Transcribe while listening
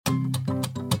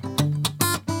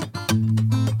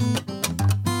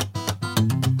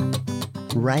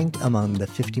Ranked among the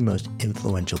 50 most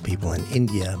influential people in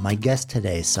India, my guest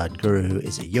today, Sadhguru,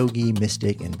 is a yogi,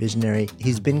 mystic, and visionary.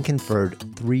 He's been conferred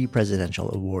 3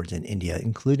 presidential awards in India,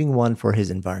 including one for his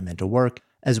environmental work,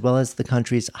 as well as the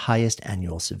country's highest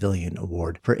annual civilian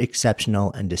award for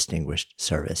exceptional and distinguished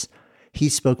service.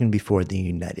 He's spoken before the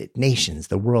United Nations,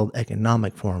 the World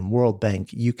Economic Forum, World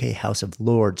Bank, UK House of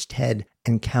Lords, TED,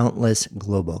 and countless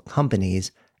global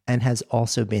companies, and has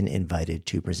also been invited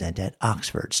to present at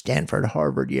Oxford, Stanford,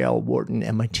 Harvard, Yale, Wharton,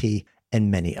 MIT, and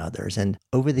many others. And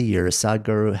over the years,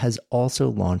 Sadhguru has also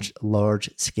launched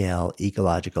large-scale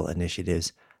ecological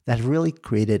initiatives that have really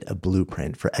created a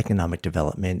blueprint for economic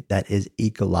development that is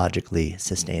ecologically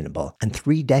sustainable. And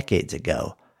 3 decades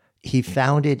ago, he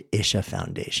founded Isha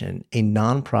Foundation, a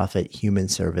nonprofit human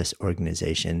service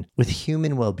organization with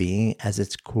human well-being as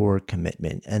its core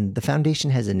commitment. And the foundation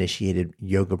has initiated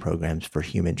yoga programs for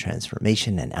human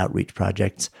transformation and outreach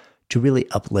projects to really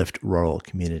uplift rural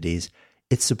communities.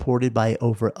 It's supported by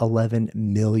over 11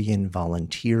 million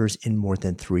volunteers in more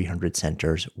than 300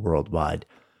 centers worldwide.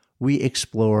 We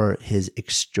explore his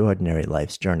extraordinary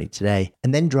life's journey today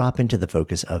and then drop into the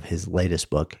focus of his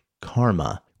latest book,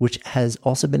 Karma, which has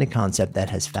also been a concept that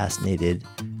has fascinated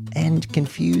and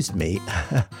confused me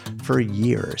for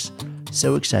years.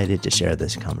 So excited to share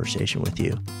this conversation with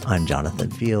you. I'm Jonathan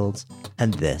Fields,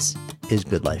 and this is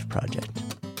Good Life Project.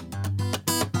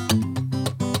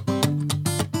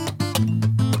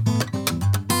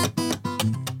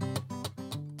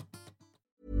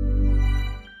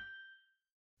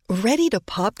 Ready to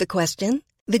pop the question?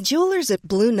 The jewelers at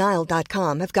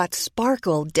BlueNile.com have got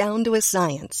sparkle down to a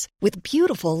science with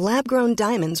beautiful lab-grown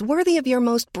diamonds worthy of your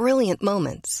most brilliant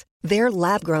moments. Their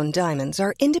lab-grown diamonds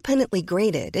are independently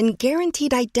graded and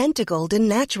guaranteed identical to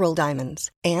natural diamonds,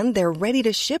 and they're ready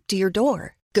to ship to your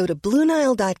door. Go to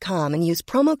BlueNile.com and use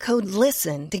promo code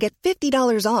LISTEN to get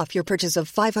 $50 off your purchase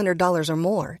of $500 or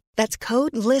more. That's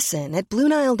code LISTEN at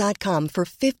BlueNile.com for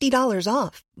 $50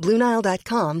 off.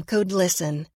 BlueNile.com, code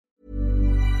LISTEN.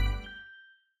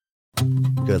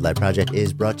 Good Life Project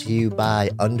is brought to you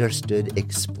by Understood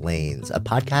Explains, a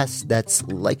podcast that's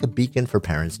like a beacon for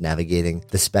parents navigating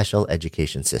the special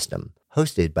education system.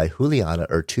 Hosted by Juliana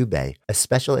Urtubey, a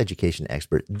special education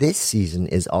expert, this season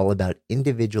is all about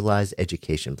individualized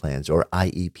education plans, or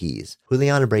IEPs.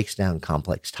 Juliana breaks down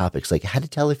complex topics like how to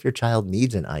tell if your child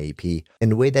needs an IEP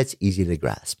in a way that's easy to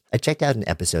grasp. I checked out an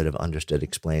episode of Understood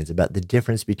Explains about the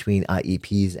difference between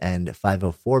IEPs and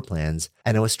 504 plans,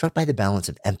 and I was struck by the balance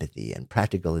of empathy and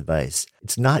practical advice.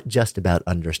 It's not just about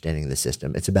understanding the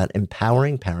system, it's about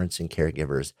empowering parents and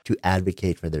caregivers to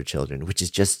advocate for their children, which is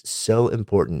just so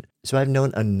important. So I've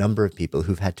known a number of people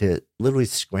who've had to literally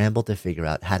scramble to figure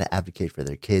out how to advocate for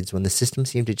their kids when the system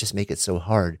seemed to just make it so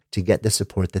hard to get the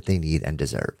support that they need and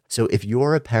deserve. So if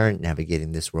you're a parent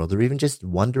navigating this world, or even just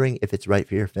wondering if it's right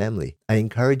for your family, I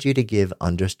encourage you to give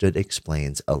Understood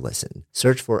Explains a listen.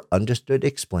 Search for Understood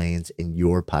Explains in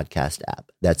your podcast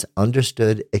app. That's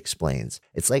Understood Explains.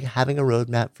 It's like having a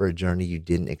roadmap for a journey you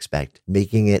didn't expect,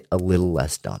 making it a little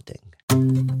less daunting.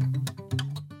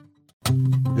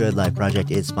 Good Life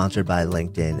Project is sponsored by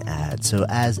LinkedIn Ads. So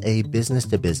as a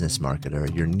business-to-business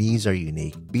marketer, your needs are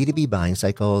unique. B2B buying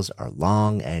cycles are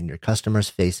long and your customers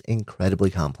face incredibly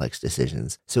complex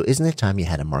decisions. So isn't it time you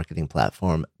had a marketing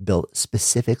platform built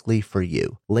specifically for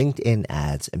you? LinkedIn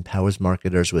Ads empowers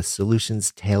marketers with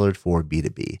solutions tailored for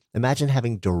B2B. Imagine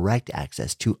having direct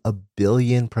access to 1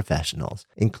 billion professionals,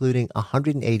 including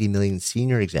 180 million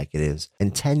senior executives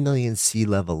and 10 million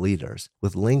C-level leaders.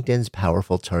 With LinkedIn's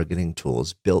powerful targeting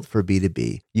tools built for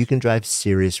B2B, you can drive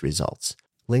serious results.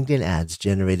 LinkedIn Ads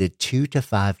generated 2 to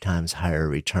 5 times higher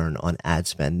return on ad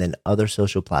spend than other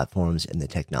social platforms in the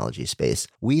technology space.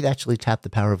 We've actually tapped the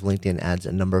power of LinkedIn Ads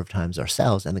a number of times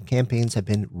ourselves, and the campaigns have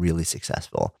been really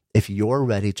successful. If you're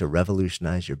ready to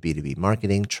revolutionize your B2B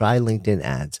marketing, try LinkedIn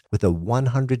Ads with a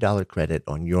 $100 credit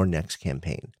on your next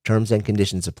campaign. Terms and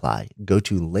conditions apply. Go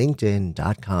to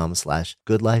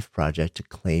linkedin.com/goodlifeproject to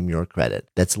claim your credit.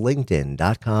 That's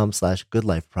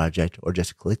linkedin.com/goodlifeproject, or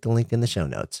just click the link in the show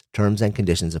notes. Terms and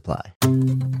conditions apply.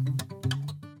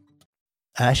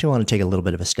 I actually want to take a little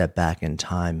bit of a step back in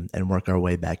time and work our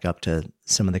way back up to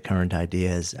some of the current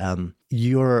ideas.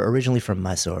 You're originally from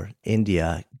Mysore,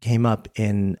 India, came up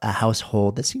in a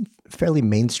household that seemed fairly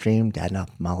mainstream, dad an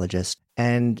ophthalmologist,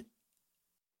 and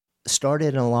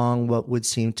started along what would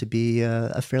seem to be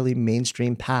a fairly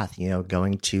mainstream path,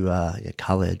 going to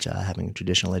college, having a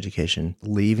traditional education,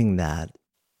 leaving that.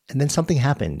 And then something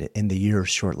happened in the years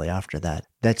shortly after that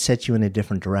set you in a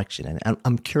different direction. And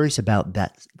I'm curious about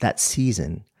that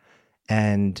season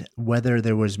and whether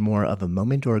there was more of a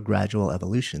moment or a gradual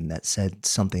evolution that said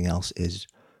something else is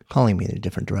calling me in a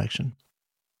different direction.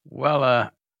 Well,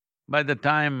 by the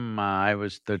time I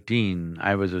was 13,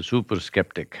 I was a super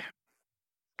skeptic,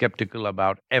 skeptical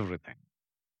about everything.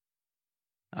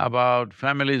 About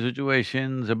family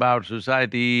situations, about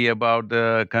society, about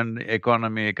the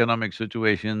economy, economic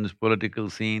situations, political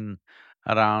scene,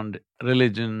 around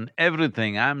religion,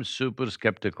 everything, I'm super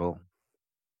skeptical.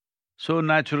 So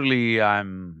naturally,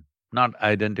 I'm not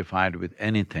identified with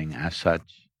anything as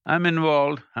such. I'm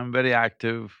involved, I'm very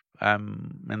active,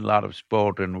 I'm in a lot of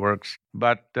sport and works,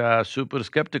 but super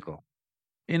skeptical.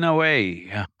 In a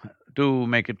way, to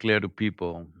make it clear to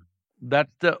people,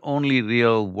 that's the only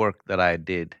real work that I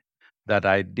did, that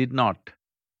I did not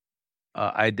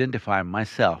identify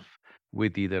myself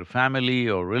with either family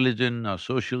or religion or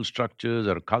social structures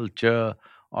or culture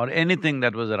or anything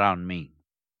that was around me.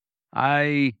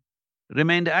 I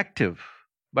remained active,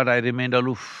 but I remained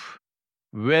aloof,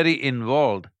 very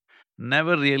involved,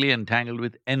 never really entangled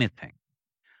with anything.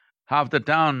 Half the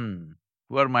town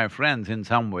were my friends in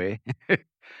some way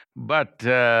but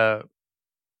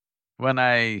when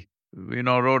I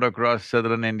rode across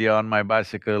southern India on my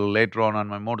bicycle, later on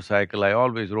my motorcycle, I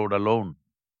always rode alone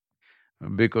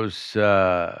because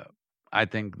I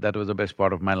think that was the best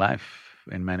part of my life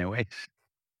in many ways.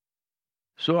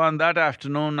 So on that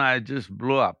afternoon, I just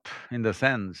blew up in the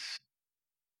sense,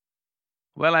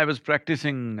 well, I was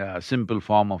practicing a simple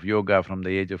form of yoga from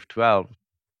the age of 12,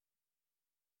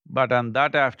 but on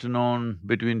that afternoon,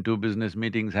 between two business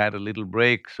meetings, I had a little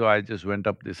break, so I just went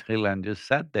up this hill and just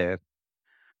sat there.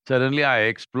 Suddenly I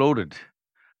exploded.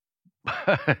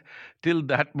 Till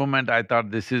that moment I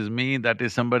thought this is me, that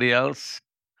is somebody else.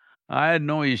 I had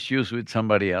no issues with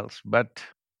somebody else, but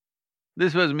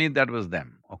this was me, that was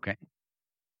them, okay?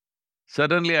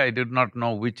 Suddenly I did not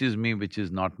know which is me, which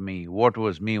is not me. What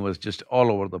was me was just all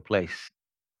over the place.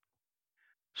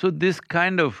 So this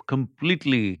kind of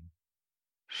completely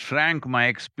shrank my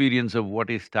experience of what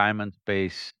is time and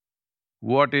space,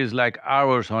 what is like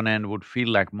hours on end would feel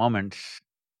like moments.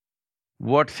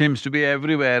 What seems to be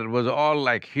everywhere was all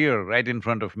like here, right in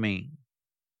front of me.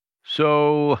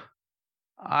 So,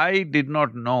 I did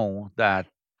not know that…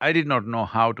 I did not know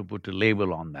how to put a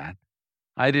label on that.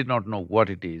 I did not know what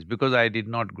it is because I did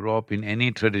not grow up in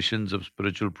any traditions of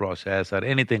spiritual process or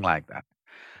anything like that.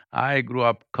 I grew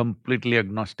up completely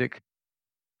agnostic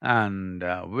and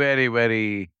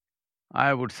very,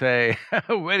 I would say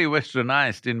very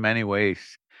westernized in many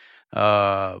ways.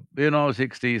 60s,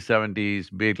 70s,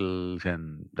 Beatles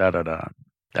and da-da-da,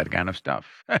 that kind of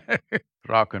stuff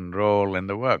rock and roll and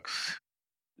the works.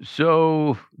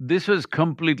 So, this was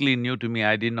completely new to me,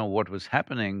 I didn't know what was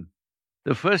happening.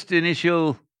 The first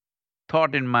initial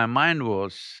thought in my mind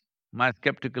was, my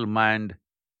skeptical mind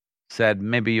said,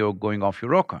 maybe you're going off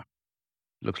your rocker,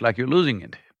 looks like you're losing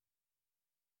it.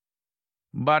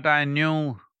 But I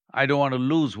knew I don't want to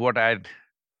lose what I'd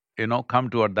come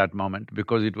to at that moment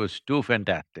because it was too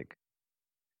fantastic.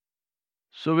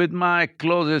 So with my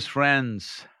closest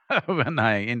friends, when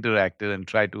I interacted and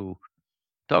tried to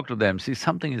talk to them, see,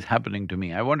 something is happening to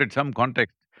me. I wanted some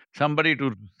context, somebody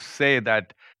to say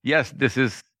that, yes, this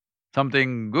is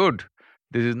something good,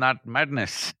 this is not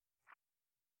madness.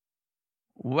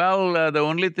 Well, the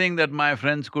only thing that my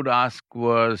friends could ask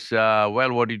was,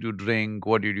 well, what did you drink,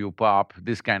 what did you pop,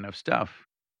 this kind of stuff.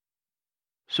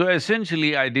 So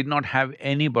essentially, I did not have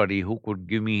anybody who could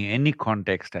give me any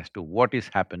context as to what is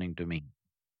happening to me.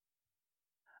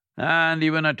 And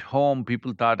even at home,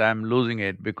 people thought I'm losing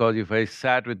it because if I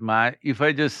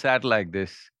just sat like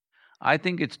this, I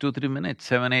think it's 2, 3 minutes,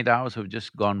 7, 8 hours have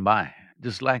just gone by,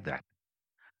 just like that.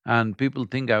 And people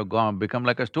think become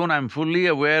like a stone. I'm fully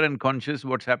aware and conscious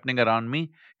what's happening around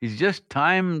me. It's just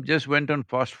time just went on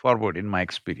fast forward in my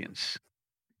experience.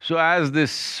 So as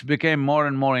this became more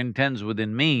and more intense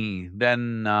within me,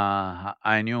 then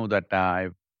I knew that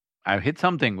I've hit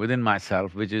something within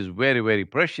myself which is very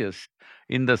precious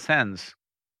in the sense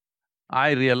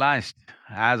I realized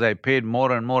as I paid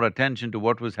more and more attention to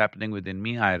what was happening within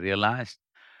me, I realized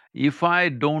if I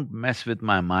don't mess with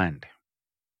my mind,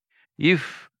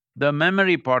 if the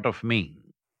memory part of me,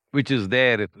 which is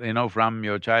there, from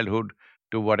your childhood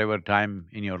to whatever time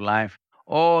in your life,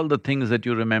 all the things that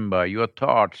you remember, your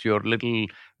thoughts, your little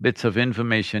bits of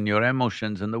information, your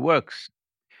emotions and the works,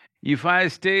 if I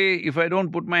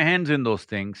don't put my hands in those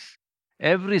things,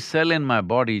 every cell in my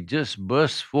body just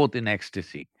bursts forth in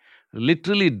ecstasy,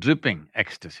 literally dripping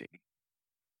ecstasy.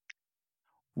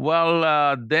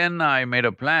 Well, then I made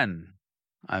a plan.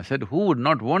 I said, who would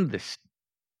not want this?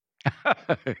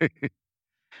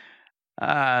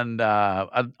 And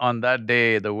on that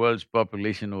day, the world's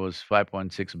population was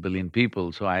 5.6 billion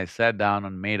people. So I sat down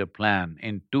and made a plan.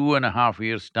 In 2.5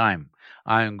 years' time,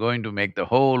 I am going to make the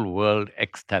whole world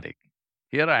ecstatic.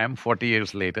 Here I am 40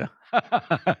 years later.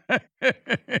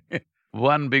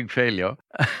 One big failure.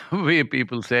 We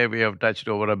people say we have touched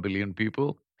over 1 billion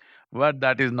people, but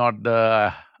that's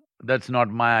not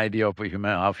my idea of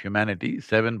of humanity,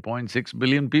 7.6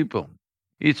 billion people.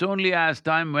 It's only as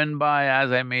time went by,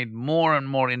 as I made more and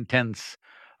more intense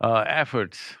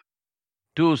efforts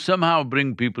to somehow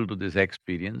bring people to this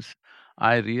experience,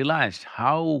 I realized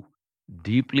how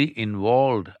deeply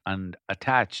involved and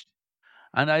attached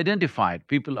and identified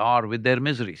people are with their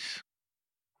miseries.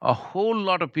 A whole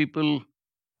lot of people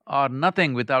are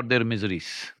nothing without their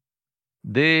miseries.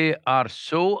 They are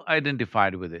so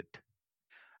identified with it.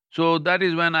 So that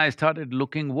is when I started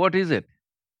looking, what is it?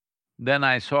 Then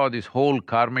I saw this whole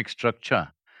karmic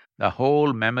structure. The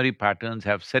whole memory patterns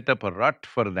have set up a rut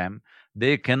for them.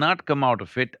 They cannot come out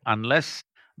of it unless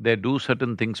they do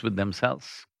certain things with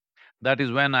themselves. That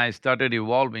is when I started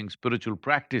evolving spiritual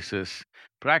practices,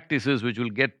 practices which will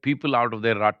get people out of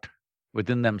their rut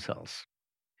within themselves.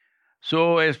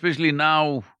 So, especially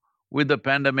now with the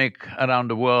pandemic around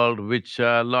the world, which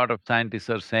a lot of scientists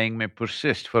are saying may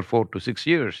persist for 4 to 6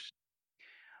 years,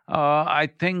 I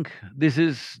think this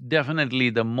is definitely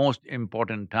the most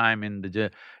important time in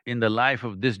in the life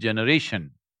of this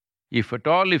generation. If at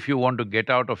all, if you want to get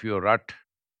out of your rut,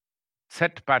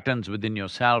 set patterns within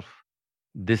yourself,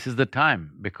 this is the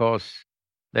time, because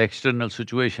the external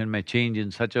situation may change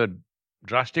in such a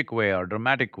drastic way or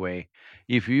dramatic way.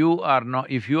 If you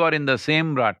are in the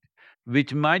same rut,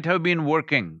 which might have been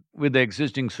working with the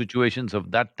existing situations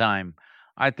of that time,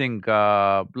 I think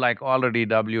like already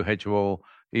WHO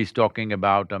is talking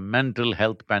about a mental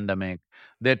health pandemic,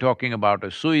 they're talking about a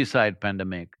suicide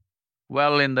pandemic.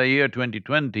 Well, in the year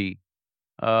 2020,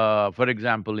 for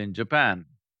example, in Japan,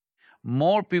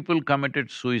 more people committed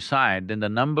suicide than the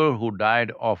number who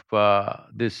died of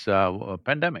this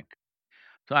pandemic.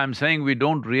 So I'm saying we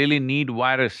don't really need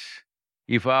virus.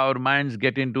 If our minds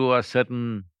get into a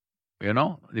certain,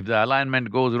 if the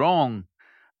alignment goes wrong,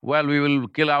 well, we will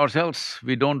kill ourselves.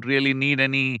 We don't really need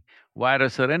any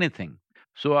virus or anything.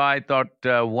 So I thought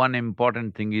one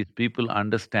important thing is people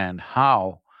understand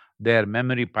how their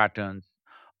memory patterns,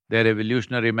 their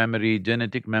evolutionary memory,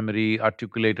 genetic memory,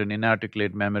 articulate and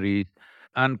inarticulate memories,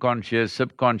 unconscious,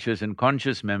 subconscious and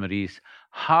conscious memories,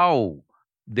 how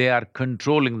they are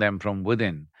controlling them from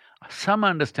within. Some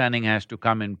understanding has to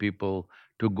come in people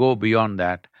to go beyond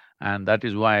that, and that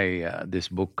is why this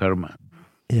book, Karma.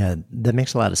 Yeah, that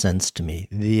makes a lot of sense to me.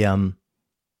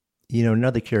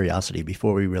 Another curiosity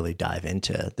before we really dive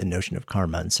into the notion of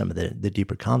karma and some of the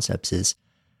deeper concepts is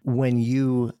when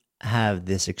you have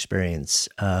this experience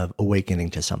of awakening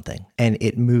to something and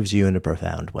it moves you in a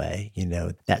profound way,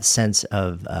 that sense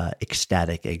of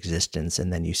ecstatic existence,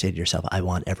 and then you say to yourself, I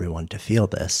want everyone to feel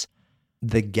this.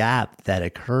 The gap that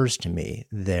occurs to me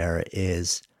there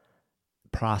is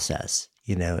process,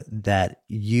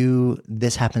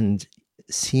 this happened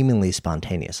seemingly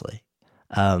spontaneously.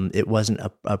 It wasn't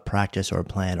a practice or a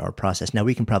plan or a process. Now,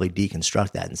 we can probably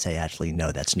deconstruct that and say, actually,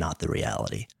 no, that's not the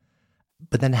reality.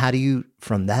 But then how do you,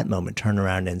 from that moment, turn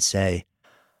around and say,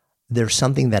 there's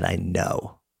something that I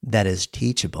know that is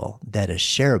teachable, that is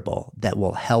shareable, that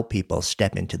will help people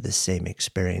step into the same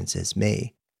experience as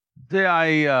me?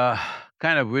 I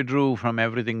kind of withdrew from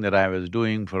everything that I was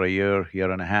doing for a year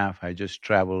and a half. I just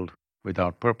traveled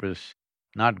without purpose,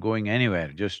 not going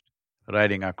anywhere, just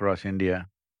riding across India,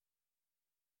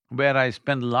 where I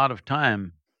spent a lot of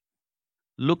time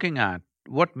looking at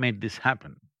what made this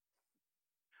happen.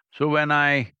 So when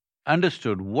I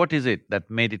understood what is it that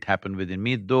made it happen within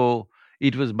me, though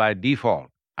it was by default,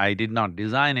 I did not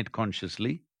design it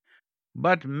consciously,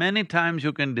 but many times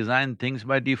you can design things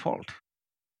by default.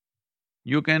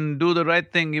 You can do the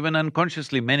right thing even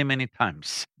unconsciously many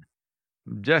times,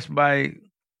 just by…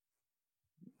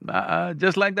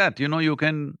 just like that, you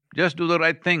can just do the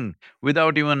right thing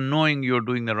without even knowing you're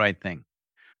doing the right thing.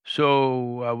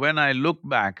 So, when I look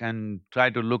back and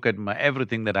try to look at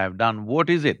everything that I've done, what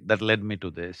is it that led me to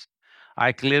this?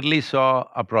 I clearly saw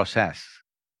a process.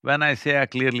 When I say I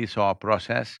clearly saw a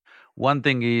process, one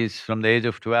thing is, from the age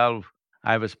of 12,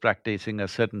 I was practicing a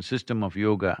certain system of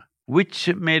yoga, which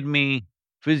made me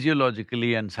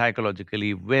physiologically and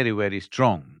psychologically very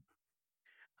strong.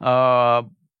 Uh,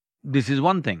 this is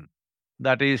one thing.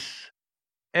 That is,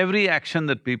 every action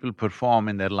that people perform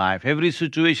in their life, every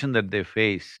situation that they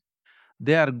face,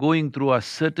 they are going through a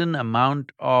certain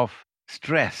amount of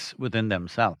stress within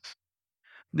themselves.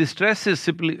 The stress is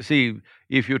simply… see,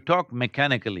 if you talk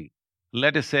mechanically,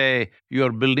 Let us say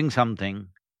you're building something,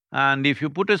 and if you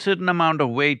put a certain amount of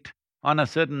weight on a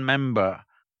certain member,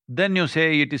 then you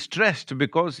say it is stressed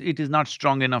because it is not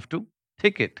strong enough to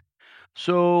take it.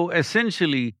 So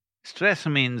essentially, stress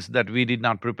means that we did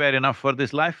not prepare enough for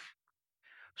this life.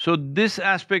 So this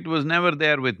aspect was never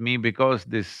there with me because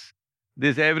this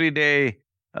everyday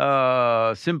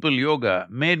simple yoga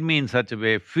made me in such a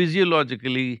way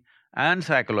physiologically and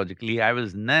psychologically. I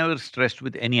was never stressed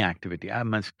with any activity. I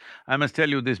must tell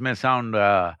you, this may sound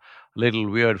little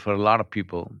weird for a lot of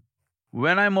people.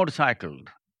 When I motorcycled,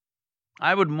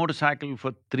 I would motorcycle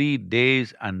for 3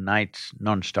 days and nights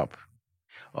non-stop.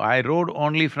 I rode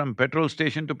only from petrol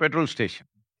station to petrol station.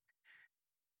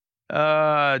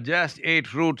 Just ate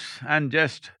fruits and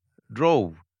just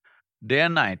drove day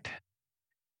and night.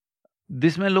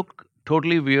 This may look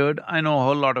totally weird. I know a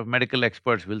whole lot of medical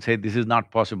experts will say this is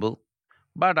not possible,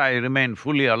 but I remained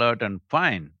fully alert and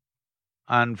fine.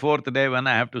 And fourth day when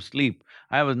I have to sleep,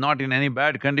 I was not in any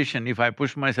bad condition. If I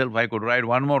push myself, I could ride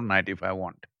one more night if I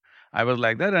want. I was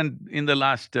like that, and in the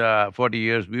last 40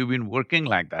 years, we've been working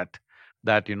like that,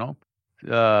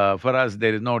 for us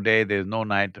there is no day, there is no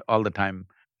night, all the time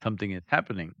something is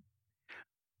happening.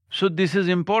 So this is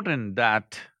important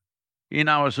that in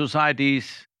our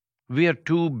societies, we are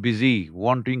too busy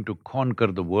wanting to conquer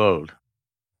the world.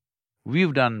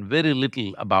 We've done very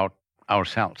little about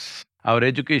ourselves. Our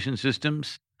education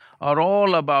systems are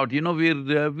all about,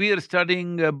 we are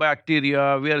studying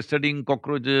bacteria, we are studying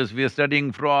cockroaches, we are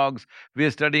studying frogs, we are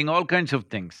studying all kinds of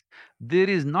things. There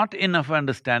is not enough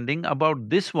understanding about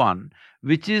this one,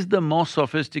 which is the most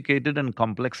sophisticated and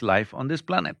complex life on this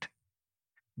planet.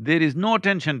 There is no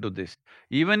attention to this.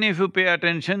 Even if you pay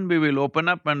attention, we will open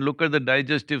up and look at the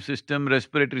digestive system,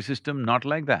 respiratory system, not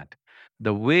like that.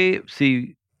 The way,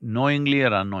 see, knowingly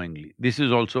or unknowingly, this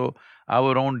is also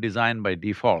our own design by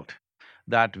default,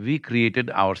 that we created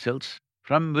ourselves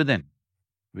from within.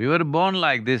 We were born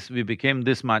like this, we became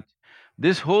this much.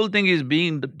 This whole thing is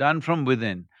being done from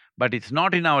within, but it's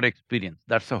not in our experience,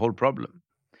 that's the whole problem.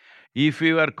 If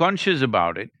we are conscious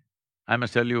about it, I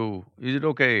must tell you, is it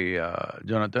okay,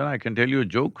 Jonathan, I can tell you a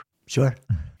joke? Sure.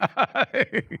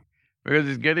 Because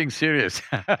it's getting serious.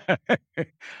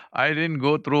 I didn't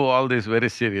go through all this very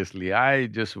seriously, I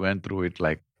just went through it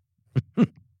like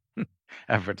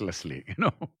effortlessly.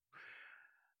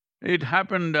 It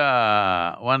happened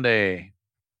one day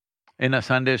in a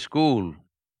Sunday school.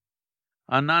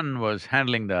 A nun was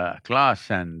handling the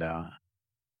class and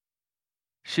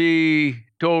she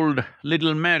told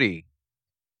little Mary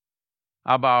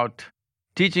about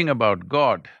teaching about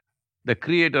God, the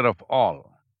creator of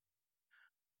all.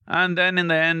 And then in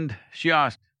the end, she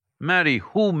asked, Mary,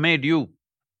 who made you?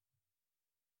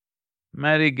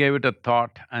 Mary gave it a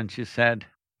thought and she said,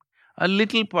 a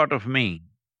little part of me,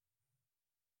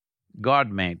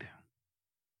 God made.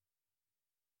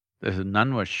 The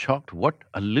nun was shocked, what?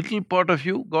 A little part of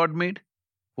you God made?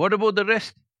 What about the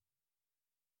rest?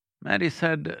 Mary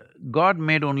said, God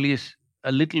made only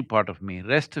a little part of me,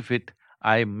 rest of it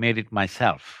I made it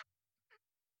myself.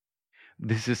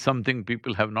 This is something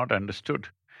people have not understood.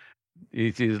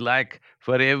 It is like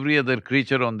for every other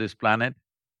creature on this planet,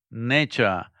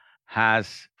 nature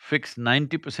has fixed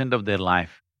 90% of their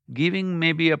life, giving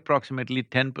maybe approximately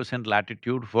 10%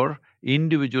 latitude for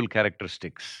individual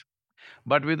characteristics.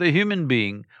 But with a human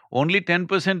being, only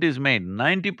 10% is made,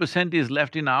 90% is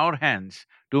left in our hands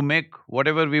to make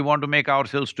whatever we want to make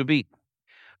ourselves to be.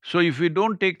 So if we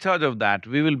don't take charge of that,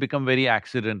 we will become very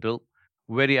accidental,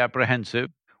 very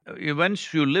apprehensive.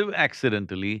 Once you live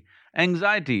accidentally,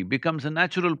 anxiety becomes a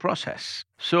natural process.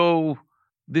 So,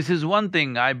 this is one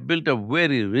thing, I built a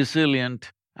very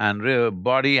resilient and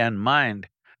body and mind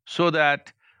so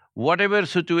that whatever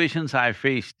situations I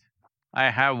faced, I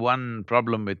have one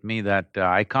problem with me that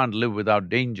I can't live without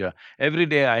danger. Every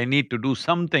day I need to do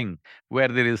something where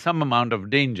there is some amount of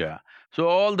danger. So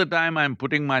all the time I'm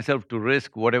putting myself to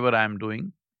risk whatever I'm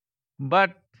doing.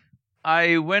 But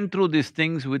I went through these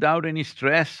things without any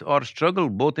stress or struggle,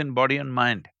 both in body and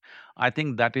mind. I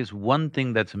think that is one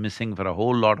thing that's missing for a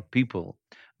whole lot of people,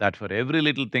 that for every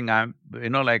little thing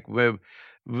like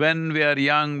when we are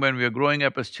young, when we are growing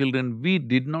up as children, we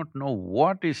did not know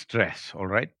what is stress, all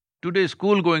right? Today,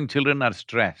 school-going children are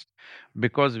stressed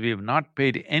because we have not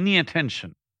paid any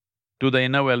attention to the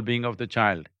inner well-being of the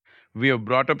child. We have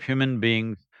brought up human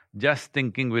beings just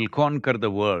thinking we'll conquer the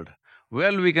world.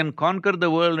 Well, we can conquer the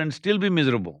world and still be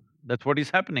miserable. That's what is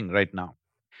happening right now.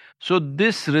 So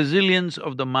this resilience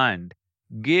of the mind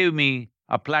gave me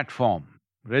a platform.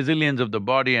 Resilience of the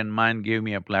body and mind gave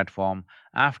me a platform.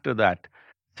 After that,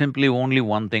 simply only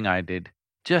one thing I did,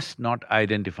 just not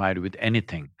identified with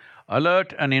anything.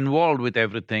 alert and involved with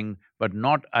everything, but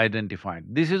not identified.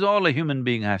 This is all a human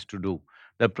being has to do.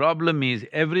 The problem is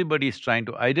everybody is trying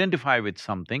to identify with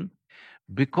something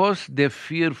because they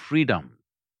fear freedom.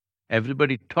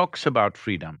 Everybody talks about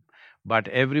freedom, but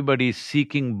everybody is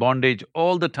seeking bondage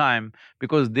all the time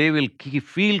because they will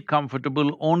feel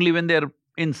comfortable only when they're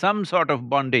in some sort of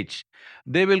bondage.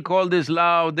 They will call this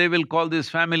love, they will call this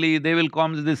family, they will call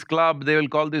this club, they will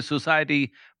call this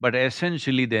society, but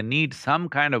essentially they need some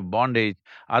kind of bondage,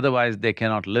 otherwise they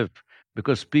cannot live,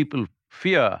 because people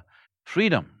fear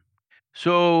freedom.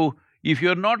 So, if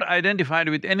you're not identified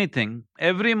with anything,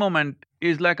 every moment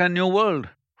is like a new world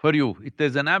for you.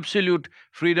 There's an absolute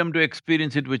freedom to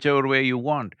experience it whichever way you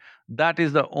want. That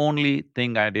is the only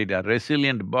thing I did, a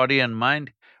resilient body and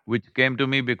mind, which came to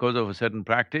me because of a certain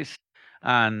practice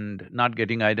and not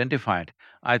getting identified.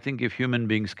 I think if human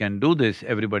beings can do this,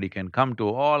 everybody can come to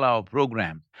all our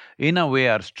programs, in a way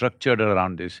are structured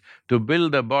around this, to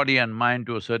build the body and mind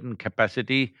to a certain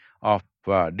capacity of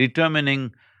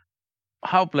determining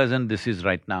how pleasant this is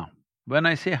right now. When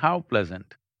I say how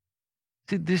pleasant,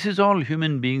 see, this is all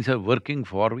human beings are working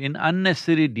for in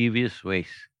unnecessary devious ways.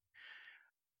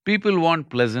 People want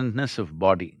pleasantness of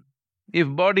body. If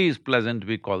body is pleasant,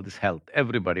 we call this health,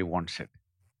 everybody wants it.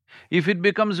 If it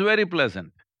becomes very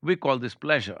pleasant, we call this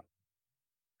pleasure.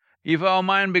 If our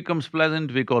mind becomes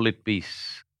pleasant, we call it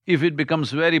peace. If it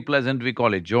becomes very pleasant, we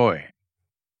call it joy.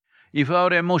 If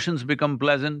our emotions become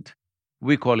pleasant,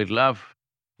 we call it love.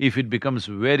 If it becomes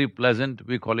very pleasant,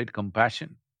 we call it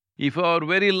compassion. If our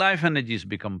very life energies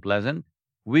become pleasant,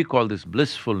 we call this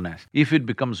blissfulness. If it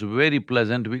becomes very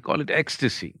pleasant, we call it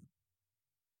ecstasy.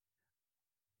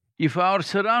 If our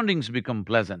surroundings become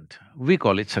pleasant, we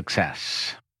call it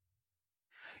success.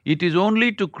 It is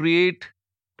only to create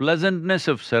pleasantness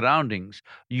of surroundings,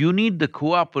 you need the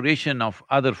cooperation of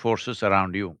other forces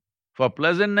around you. For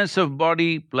pleasantness of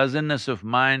body, pleasantness of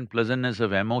mind, pleasantness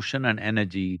of emotion and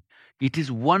energy, it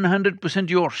is 100%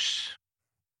 yours.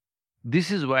 This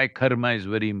is why karma is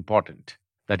very important,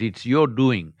 that it's your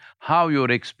doing. How you're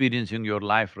experiencing your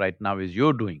life right now is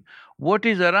your doing. What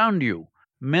is around you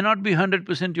may not be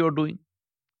 100% your doing.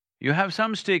 You have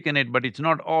some stake in it, but it's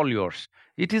not all yours.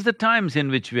 It is the times in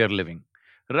which we are living.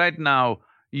 Right now,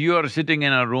 you are sitting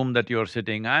in a room that you're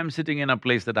sitting, I'm sitting in a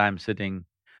place that I'm sitting.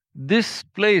 This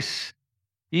place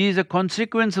is a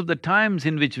consequence of the times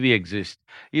in which we exist.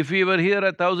 If we were here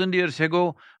 1,000 years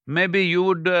ago, maybe you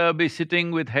would be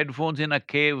sitting with headphones in a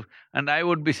cave and I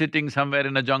would be sitting somewhere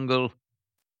in a jungle.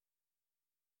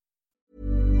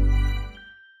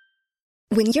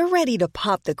 When you're ready to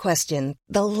pop the question,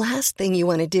 the last thing you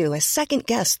want to do is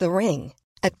second-guess the ring.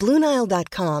 At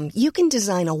BlueNile.com, you can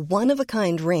design a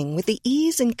one-of-a-kind ring with the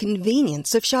ease and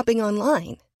convenience of shopping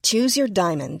online. Choose your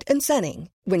diamond and setting.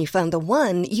 When you find the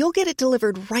one, you'll get it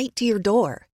delivered right to your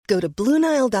door. Go to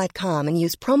BlueNile.com and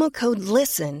use promo code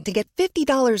LISTEN to get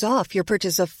 $50 off your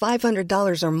purchase of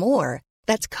 $500 or more.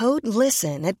 That's code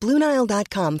LISTEN at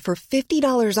BlueNile.com for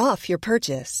 $50 off your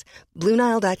purchase.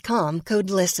 BlueNile.com, code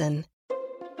LISTEN.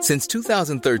 Since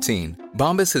 2013,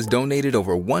 Bombas has donated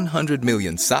over 100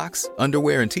 million socks,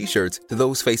 underwear, and T-shirts to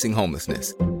those facing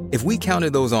homelessness. If we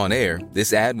counted those on air,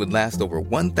 this ad would last over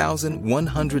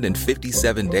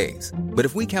 1,157 days. But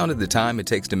if we counted the time it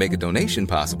takes to make a donation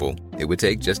possible, it would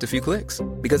take just a few clicks.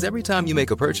 Because every time you make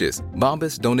a purchase,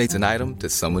 Bombas donates an item to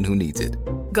someone who needs it.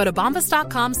 Go to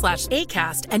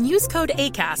bombas.com/ACAST and use code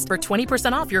ACAST for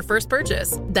 20% off your first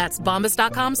purchase. That's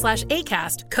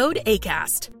bombas.com/ACAST, code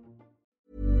ACAST.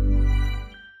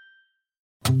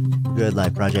 Good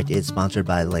Life Project is sponsored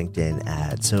by LinkedIn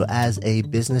Ads. So as a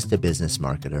business-to-business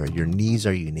marketer, your needs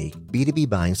are unique. B2B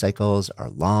buying cycles are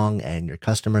long and your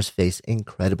customers face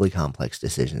incredibly complex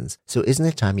decisions. So isn't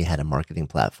it time you had a marketing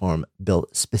platform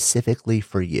built specifically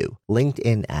for you?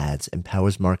 LinkedIn Ads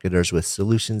empowers marketers with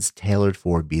solutions tailored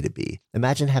for B2B.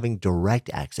 Imagine having direct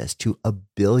access to 1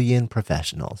 billion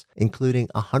professionals, including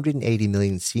 180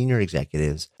 million senior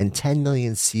executives and 10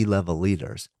 million C-level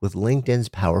leaders. With LinkedIn's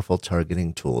powerful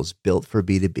targeting tools built for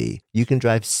B2B, you can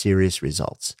drive serious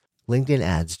results. LinkedIn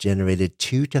Ads generated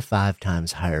 2 to 5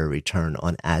 times higher return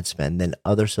on ad spend than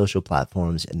other social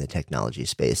platforms in the technology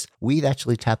space. We've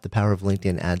actually tapped the power of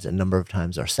LinkedIn Ads a number of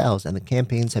times ourselves, and the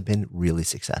campaigns have been really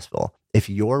successful. If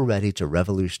you're ready to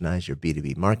revolutionize your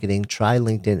B2B marketing, try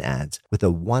LinkedIn Ads with a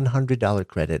 $100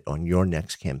 credit on your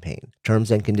next campaign.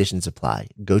 Terms and conditions apply.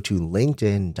 Go to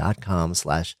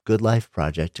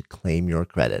linkedin.com/goodlifeproject to claim your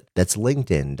credit. That's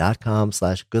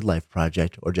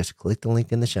linkedin.com/goodlifeproject, or just click the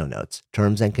link in the show notes.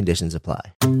 Terms and conditions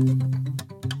apply.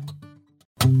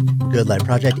 Good Life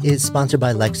Project is sponsored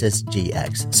by Lexus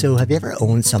GX. So have you ever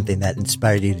owned something that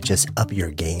inspired you to just up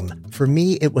your game? For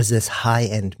me, it was this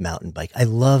high-end mountain bike. I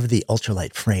love the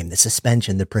ultralight frame, the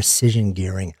suspension, the precision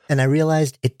gearing, and I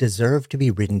realized it deserved to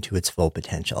be ridden to its full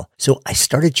potential. So I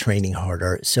started training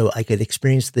harder so I could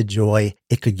experience the joy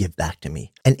it could give back to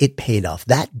me. And it paid off.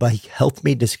 That bike helped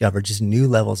me discover just new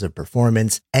levels of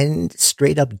performance and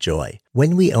straight up joy.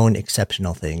 When we own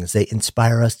exceptional things, they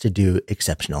inspire us to do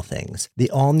exceptional things. The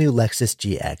all-new Lexus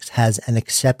GX has an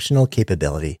exceptional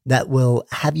capability that will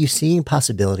have you seeing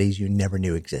possibilities you never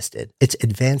knew existed. Its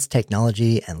advanced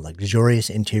technology and luxurious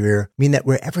interior mean that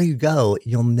wherever you go,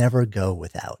 you'll never go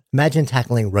without. Imagine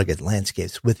tackling rugged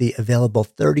landscapes with the available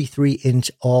 33-inch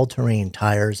all-terrain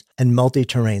tires and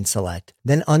multi-terrain select,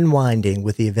 then unwinding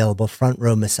with the available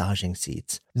front-row massaging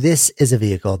seats. This is a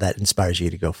vehicle that inspires you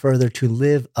to go further, to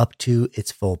live up to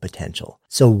its full potential.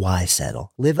 So why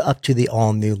settle? Live up to the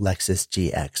all-new Lexus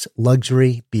GX,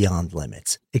 luxury beyond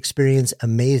limits. Experience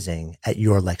amazing at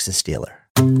your Lexus dealer.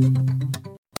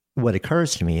 What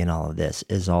occurs to me in all of this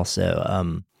is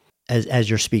also, as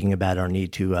you're speaking about our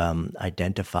need to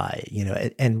identify,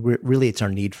 really it's our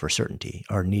need for certainty,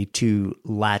 our need to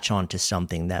latch onto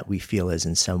something that we feel is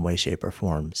in some way, shape, or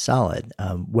form solid,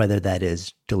 whether that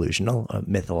is delusional,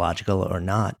 mythological, or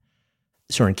not.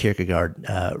 Søren Kierkegaard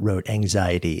wrote,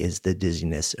 "Anxiety is the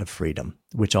dizziness of freedom,"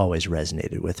 which always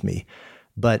resonated with me.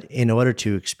 But in order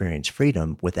to experience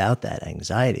freedom without that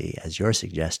anxiety, as you're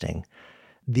suggesting,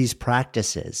 these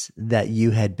practices that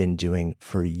you had been doing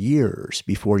for years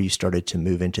before you started to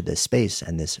move into this space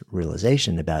and this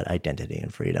realization about identity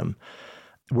and freedom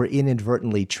were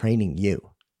inadvertently training you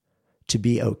to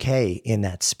be okay in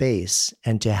that space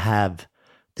and to have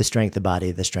the strength of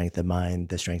body, the strength of mind,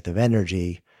 the strength of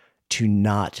energy to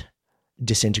not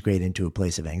disintegrate into a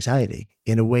place of anxiety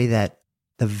in a way that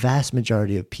the vast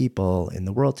majority of people in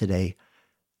the world today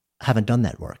haven't done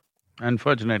that work.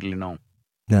 Unfortunately, no.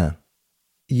 No.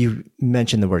 You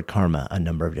mentioned the word karma a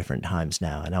number of different times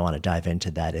now, and I want to dive into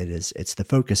that. It's the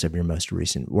focus of your most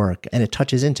recent work, and it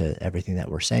touches into everything that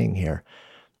we're saying here.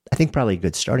 I think probably a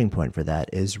good starting point for that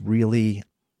is really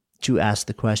to ask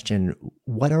the question,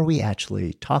 what are we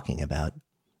actually talking about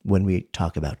when we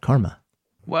talk about karma?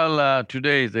 Well,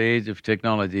 today is the age of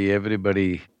technology.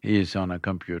 Everybody is on a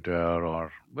computer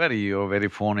or your very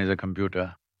phone is a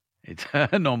computer. It's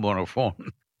no more a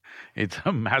phone. It's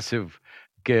a massive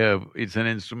it's an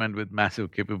instrument with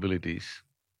massive capabilities.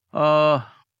 See,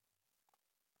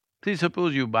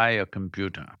 suppose you buy a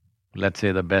computer, let's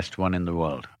say the best one in the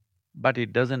world, but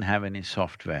it doesn't have any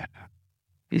software.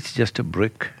 It's just a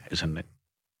brick, isn't it?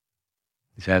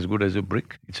 It's as good as a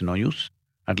brick, it's no use.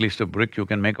 At least a brick you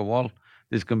can make a wall.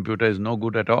 This computer is no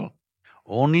good at all.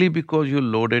 Only because you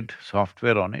loaded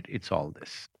software on it, it's all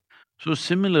this. So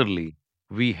similarly,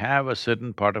 we have a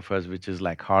certain part of us which is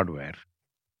like hardware,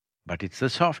 but it's the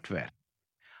software.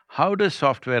 How does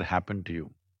software happen to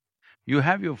you? You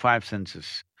have your five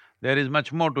senses. There is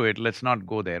much more to it, let's not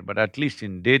go there, but at least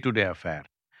in day-to-day affair,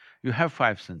 you have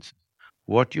five senses.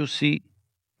 What you see,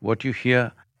 what you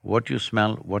hear, what you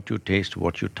smell, what you taste,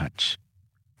 what you touch.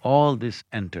 All this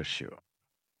enters you.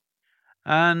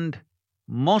 And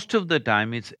most of the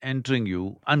time it's entering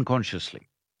you unconsciously.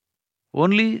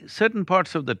 Only certain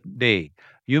parts of the day,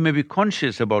 you may be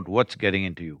conscious about what's getting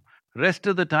into you. Rest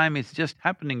of the time it's just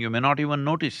happening, you may not even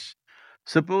notice.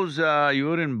 Suppose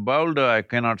you're in Boulder, I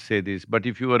cannot say this, but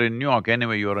if you were in New York,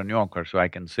 anyway you're a New Yorker, so I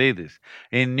can say this.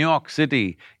 In New York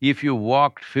City, if you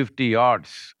walked 50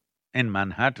 yards in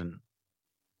Manhattan,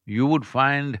 you would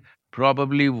find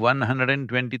probably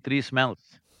 123 smells.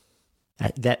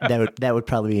 That would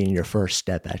probably be in your first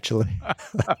step, actually.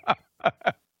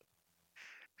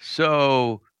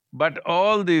 So, but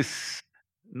all this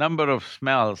number of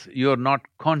smells you're not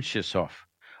conscious of.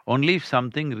 Only if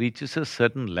something reaches a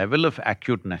certain level of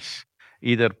acuteness,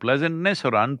 either pleasantness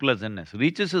or unpleasantness,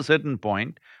 reaches a certain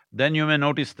point, then you may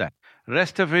notice that.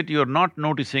 Rest of it you're not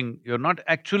noticing, you're not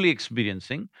actually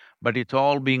experiencing, but it's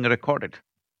all being recorded.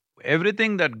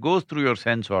 Everything that goes through your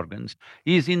sense organs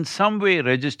is in some way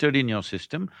registered in your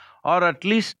system, or at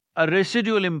least a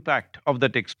residual impact of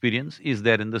that experience is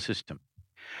there in the system.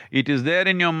 It is there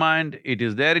in your mind, it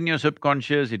is there in your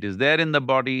subconscious, it is there in the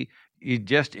body, it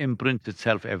just imprints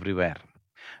itself everywhere.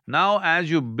 Now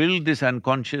as you build this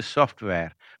unconscious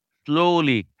software,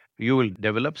 slowly you will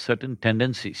develop certain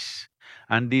tendencies.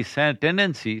 And these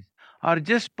tendencies are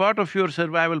just part of your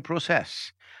survival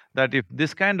process. That if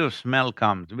this kind of smell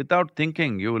comes, without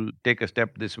thinking, you will take a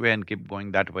step this way and keep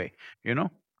going that way,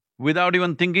 without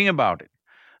even thinking about it.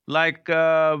 Like,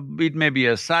 it may be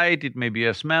a sight, it may be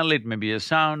a smell, it may be a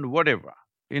sound, whatever,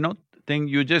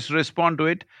 you just respond to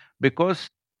it. Because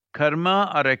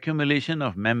karma or accumulation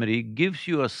of memory gives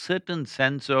you a certain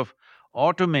sense of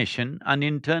automation and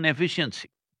in turn efficiency.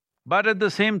 But at the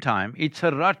same time, it's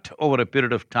a rut over a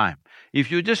period of time.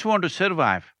 If you just want to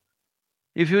survive,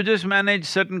 if you just manage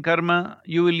certain karma,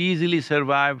 you will easily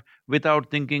survive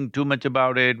without thinking too much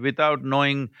about it, without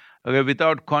knowing,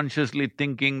 without consciously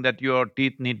thinking that your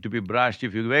teeth need to be brushed.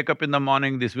 If you wake up in the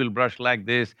morning, this will brush like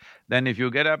this. Then if you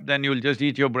get up, then you'll just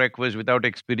eat your breakfast without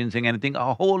experiencing anything.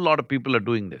 A whole lot of people are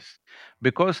doing this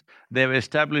because they've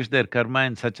established their karma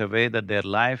in such a way that their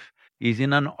life is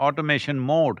in an automation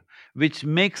mode, which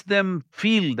makes them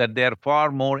feel that they are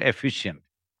far more efficient.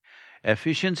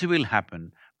 Efficiency will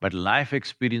happen, but life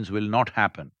experience will not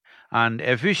happen. And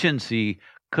efficiency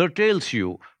curtails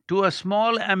you to a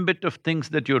small ambit of things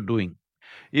that you're doing.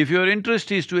 If your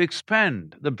interest is to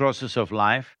expand the process of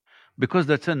life, because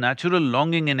that's a natural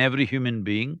longing in every human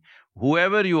being,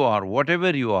 whoever you are,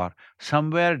 whatever you are,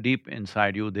 somewhere deep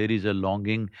inside you there is a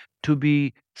longing to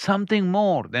be something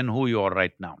more than who you are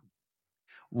right now.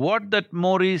 What that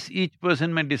more is, each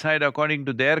person may decide according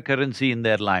to their currency in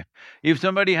their life. If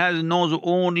somebody knows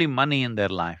only money in their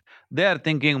life, they are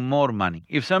thinking more money.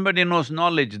 If somebody knows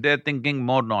knowledge, they're thinking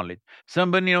more knowledge.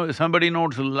 Somebody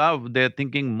knows love, they're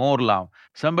thinking more love.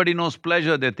 Somebody knows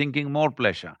pleasure, they're thinking more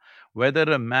pleasure. Whether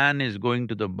a man is going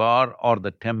to the bar or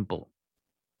the temple,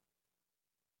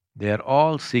 they are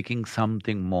all seeking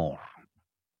something more,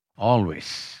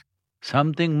 always.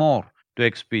 Something more to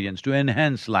experience, to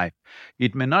enhance life.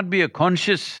 It may not be a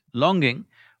conscious longing,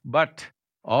 but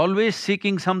always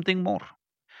seeking something more.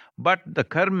 But the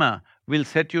karma will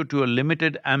set you to a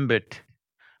limited ambit,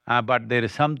 but there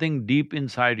is something deep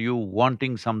inside you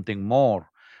wanting something more.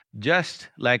 Just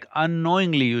like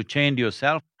unknowingly you chained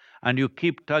yourself and you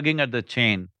keep tugging at the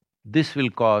chain, this will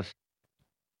cause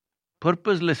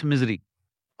purposeless misery.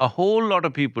 A whole lot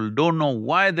of people don't know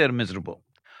why they're miserable.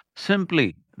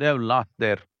 Simply, they have lost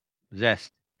their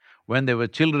zest. When they were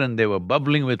children, they were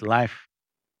bubbling with life.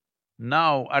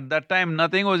 Now, at that time,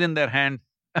 nothing was in their hands.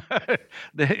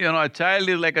 A child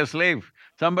is like a slave.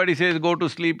 Somebody says go to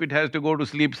sleep, it has to go to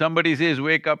sleep. Somebody says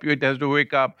wake up, it has to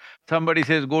wake up. Somebody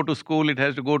says go to school, it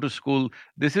has to go to school.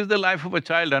 This is the life of a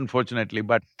child, unfortunately,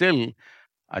 but still,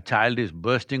 a child is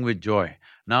bursting with joy.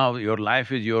 Now your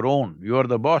life is your own, you are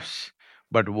the boss.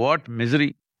 But what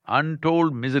misery,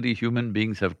 untold misery human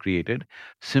beings have created,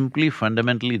 simply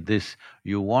fundamentally this,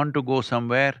 you want to go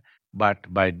somewhere,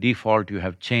 but by default you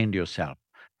have chained yourself.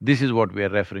 This is what we are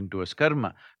referring to as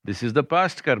karma. This is the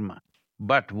past karma.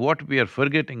 But what we are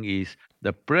forgetting is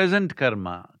the present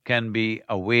karma can be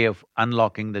a way of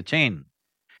unlocking the chain.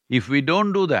 If we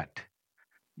don't do that,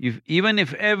 even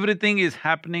if everything is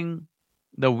happening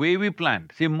the way we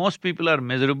planned, see, most people are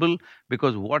miserable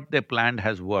because what they planned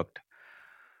has worked.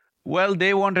 Well,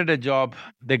 they wanted a job,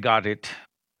 they got it.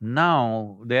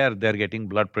 Now they're getting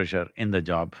blood pressure in the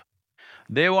job.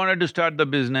 They wanted to start the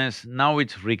business, now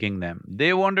it's freaking them.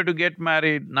 They wanted to get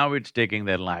married, now it's taking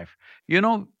their life.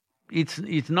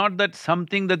 It's not that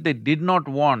something that they did not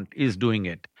want is doing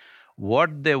it.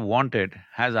 What they wanted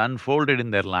has unfolded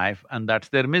in their life and that's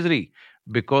their misery.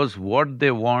 Because what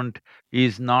they want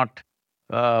is not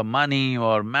money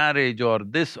or marriage or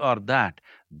this or that.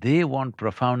 They want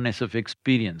profoundness of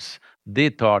experience. They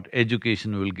thought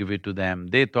education will give it to them,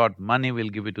 they thought money will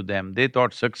give it to them, they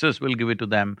thought success will give it to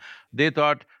them, they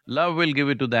thought love will give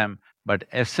it to them, but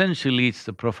essentially it's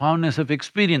the profoundness of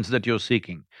experience that you're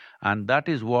seeking. And that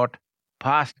is what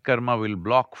past karma will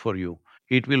block for you.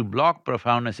 It will block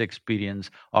profoundness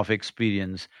of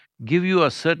experience, give you a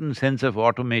certain sense of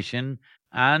automation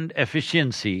and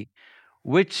efficiency,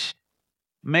 which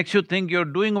makes you think you're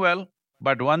doing well.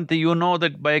 But one thing you know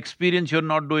that by experience you're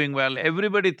not doing well,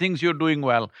 everybody thinks you're doing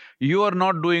well, you are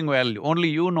not doing well, only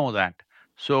you know that.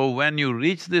 So when you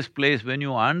reach this place, when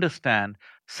you understand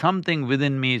something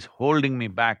within me is holding me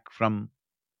back from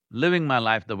living my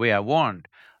life the way I want,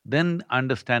 then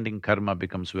understanding karma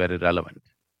becomes very relevant.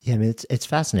 Yeah, I mean, it's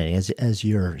fascinating. As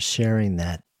you're sharing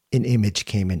that, an image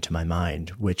came into my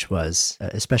mind, which was,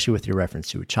 especially with your reference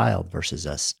to a child versus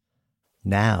us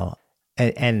now,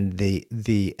 and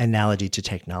the analogy to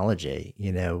technology,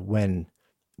 when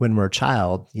we're a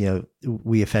child,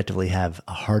 we effectively have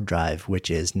a hard drive which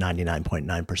is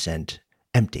 99.9%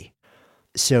 empty.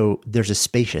 So there's a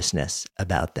spaciousness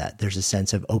about that. There's a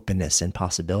sense of openness and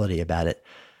possibility about it.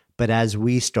 But as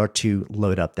we start to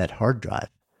load up that hard drive,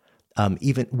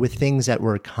 even with things that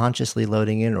we're consciously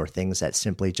loading in or things that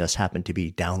simply just happen to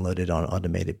be downloaded on an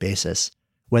automated basis,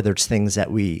 whether it's things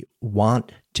that we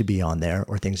want to be on there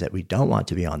or things that we don't want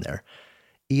to be on there,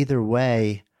 either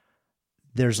way,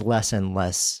 there's less and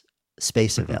less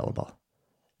space available.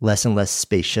 less and less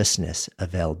spaciousness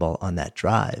available on that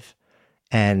drive.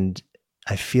 And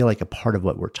I feel like a part of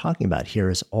what we're talking about here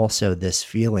is also this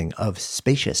feeling of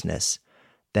spaciousness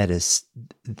that is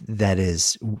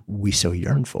we so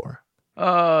yearn for.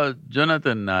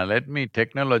 Jonathan, let me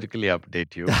technologically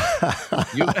update you.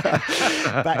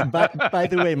 By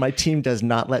the way, my team does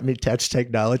not let me touch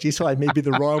technology, so I may be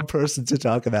the wrong person to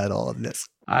talk about all of this.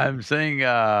 I'm saying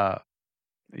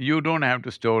you don't have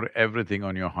to store everything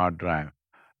on your hard drive.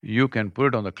 You can put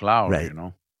it on the cloud, Right. you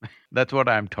know. That's what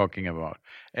I'm talking about.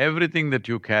 Everything that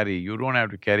you carry, you don't have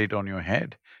to carry it on your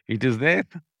head. It is there.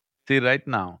 See, right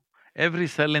now, every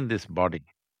cell in this body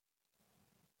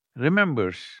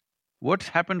remembers what's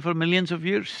happened for millions of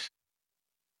years.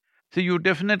 See, you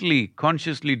definitely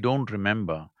consciously don't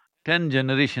remember 10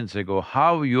 generations ago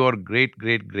how your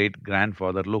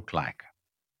great-great-great-grandfather looked like.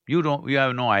 You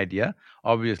have no idea.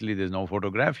 Obviously, there's no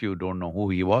photograph, you don't know who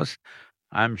he was.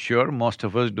 I'm sure most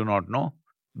of us do not know.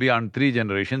 Beyond 3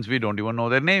 generations, we don't even know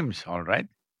their names, all right?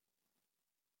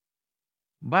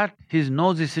 But his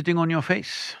nose is sitting on your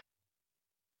face.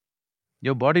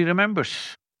 Your body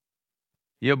remembers.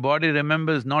 Your body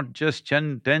remembers not just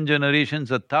 10 generations,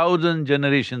 1,000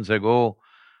 generations ago,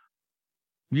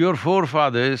 your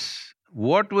forefathers,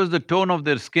 what was the tone of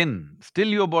their skin, still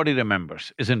your body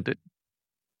remembers, isn't it?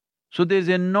 So there's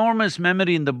enormous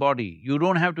memory in the body, you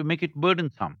don't have to make it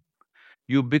burdensome.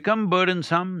 You become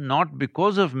burdensome not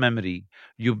because of memory,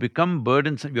 you become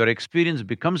burdensome, your experience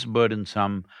becomes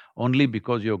burdensome only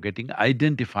because you're getting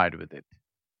identified with it.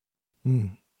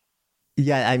 Mm.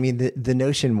 Yeah, I mean, the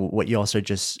notion, what you also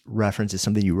just referenced is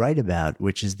something you write about,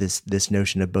 which is this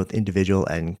notion of both individual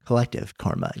and collective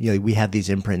karma. You know, we have these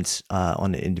imprints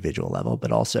on an individual level,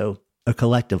 but also a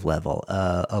collective level,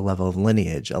 a level of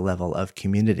lineage, a level of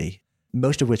community,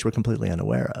 most of which we're completely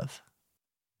unaware of.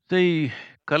 The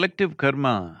collective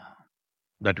karma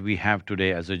that we have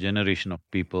today as a generation of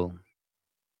people,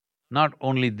 not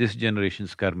only this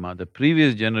generation's karma, the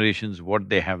previous generations, what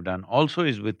they have done also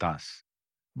is with us.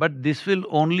 But this will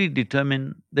only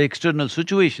determine the external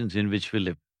situations in which we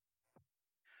live.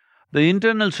 The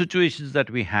internal situations that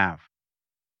we have,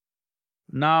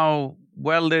 now,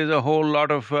 well, there's a whole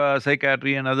lot of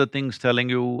psychiatry and other things telling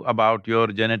you about your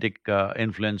genetic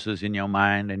influences in your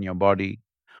mind and your body.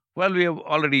 Well, we have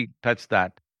already touched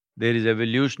that. There is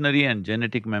evolutionary and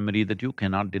genetic memory that you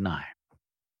cannot deny.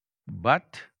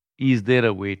 But is there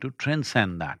a way to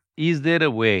transcend that? Is there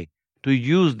a way to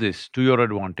use this to your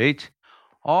advantage?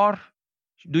 Or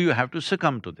do you have to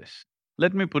succumb to this?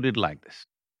 Let me put it like this.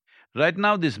 Right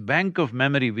now, this bank of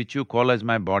memory which you call as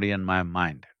my body and my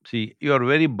mind, see, your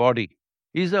very body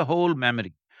is a whole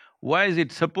memory. Why is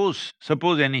it… suppose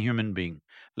any human being,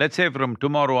 let's say from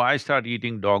tomorrow I start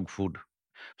eating dog food.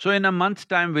 So in a month's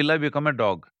time, will I become a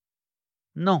dog?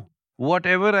 No.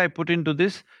 Whatever I put into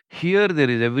this, here there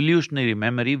is evolutionary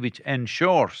memory which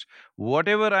ensures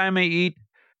whatever I may eat,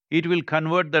 it will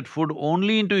convert that food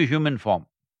only into a human form.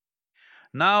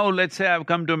 Now, let's say I've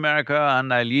come to America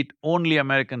and I'll eat only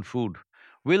American food.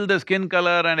 Will the skin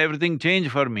color and everything change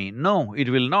for me? No, it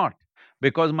will not,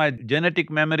 because my genetic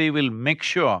memory will make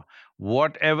sure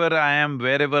whatever I am,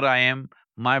 wherever I am,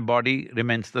 my body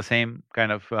remains the same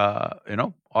kind of,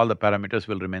 all the parameters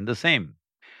will remain the same.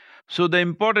 So the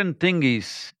important thing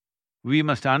is, we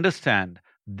must understand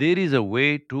there is a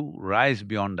way to rise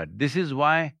beyond that. This is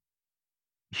why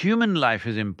human life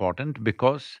is important,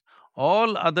 because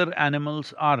all other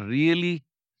animals are really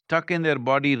stuck in their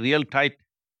body real tight.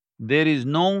 There is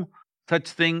no such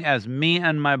thing as me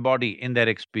and my body in their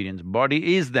experience.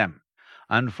 Body is them.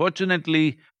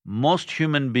 Unfortunately, most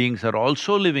human beings are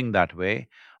also living that way,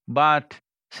 but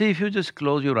see, if you just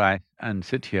close your eyes and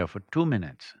sit here for 2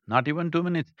 minutes, not even 2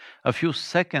 minutes, a few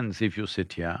seconds if you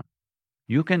sit here,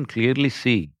 you can clearly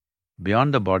see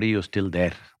beyond the body you're still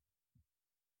there.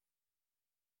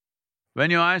 When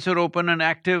your eyes are open and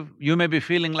active, you may be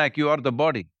feeling like you are the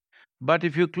body. But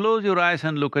if you close your eyes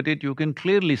and look at it, you can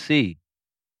clearly see,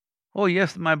 oh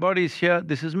yes, my body is here,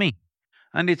 this is me.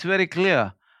 And it's very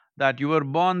clear that you were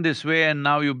born this way and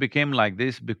now you became like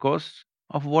this because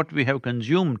of what we have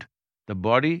consumed. The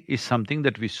body is something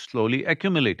that we slowly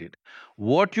accumulated.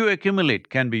 What you accumulate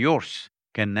can be yours,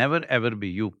 can never ever be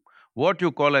you. What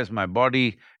you call as my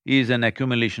body is an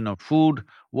accumulation of food,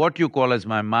 what you call as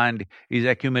my mind is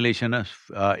accumulation of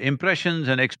impressions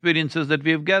and experiences that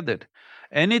we have gathered.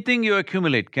 Anything you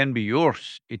accumulate can be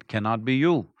yours, it cannot be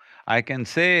you. I can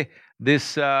say,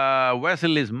 this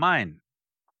vessel is mine,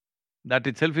 that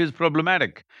itself is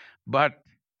problematic. But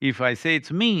if I say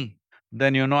it's me,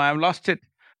 then you know I've lost it.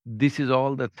 This is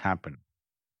all that's happened.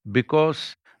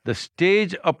 Because the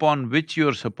stage upon which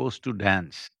you're supposed to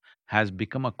dance has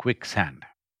become a quicksand.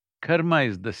 Karma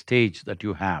is the stage that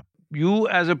you have. You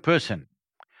as a person,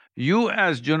 you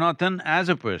as Jonathan as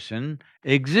a person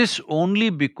exists only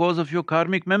because of your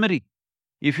karmic memory.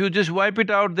 If you just wipe it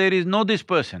out, there is no this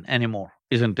person anymore,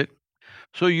 isn't it?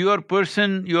 So your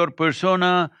person, your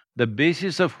persona, the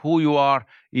basis of who you are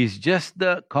is just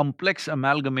the complex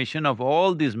amalgamation of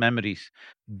all these memories.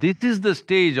 This is the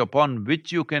stage upon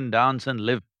which you can dance and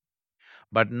live.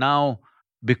 But now,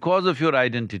 because of your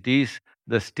identities,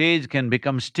 the stage can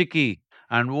become sticky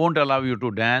and won't allow you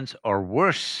to dance, or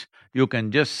worse, you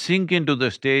can just sink into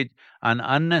the stage and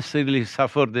unnecessarily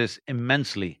suffer this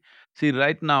immensely. See,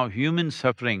 right now, human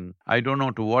suffering, I don't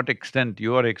know to what extent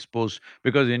you are exposed,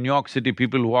 because in New York City,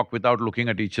 people walk without looking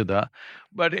at each other,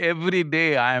 but every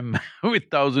day I am with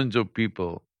thousands of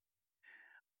people.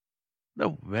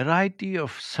 The variety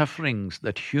of sufferings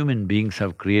that human beings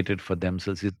have created for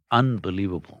themselves is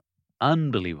unbelievable,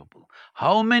 unbelievable.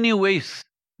 How many ways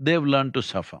they've learned to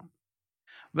suffer.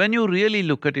 When you really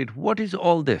look at it, what is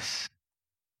all this?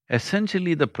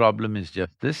 Essentially, the problem is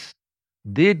just this: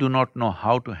 they do not know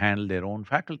how to handle their own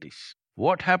faculties.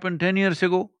 What happened 10 years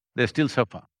ago, they still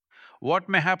suffer. What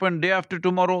may happen day after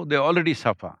tomorrow, they already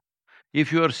suffer.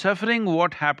 If you are suffering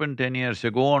what happened 10 years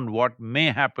ago and what may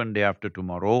happen day after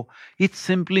tomorrow, it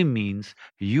simply means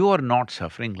you are not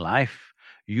suffering life.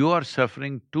 You are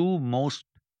suffering two most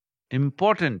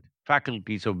important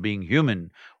faculties of being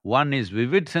human. One is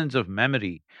vivid sense of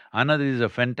memory, another is a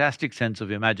fantastic sense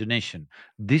of imagination.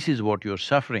 This is what you're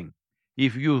suffering.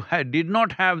 If you did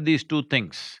not have these two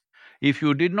things, if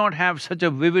you did not have such a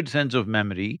vivid sense of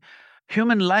memory,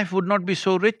 human life would not be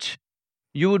so rich.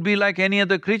 You would be like any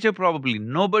other creature probably.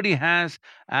 Nobody has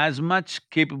as much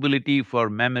capability for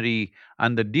memory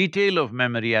and the detail of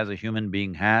memory as a human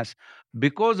being has.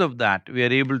 Because of that, we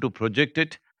are able to project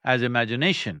it as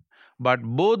imagination. But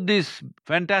both these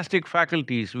fantastic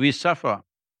faculties, we suffer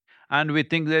and we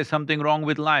think there's something wrong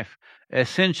with life.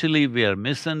 Essentially, we are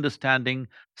misunderstanding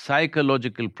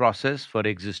psychological process for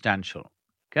existential.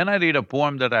 Can I read a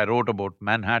poem that I wrote about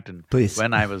Manhattan Please.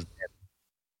 when I was there?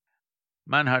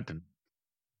 Manhattan.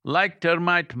 Like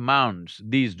termite mounds,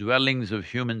 these dwellings of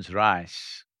humans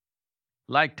rise.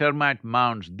 Like termite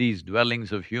mounds, these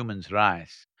dwellings of humans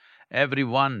rise. Every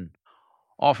one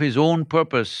of his own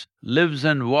purpose lives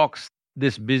and walks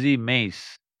this busy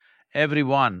maze. Every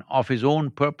one of his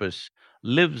own purpose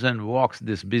lives and walks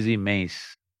this busy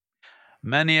maze.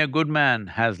 Many a good man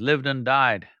has lived and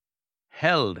died,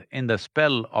 held in the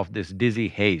spell of this dizzy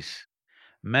haze.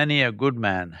 Many a good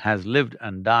man has lived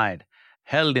and died,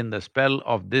 held in the spell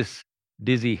of this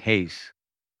dizzy haze.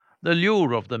 The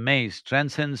lure of the maze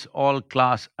transcends all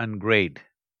class and grade.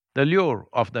 The lure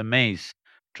of the maze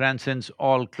transcends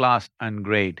all class and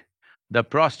grade. The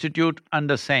prostitute and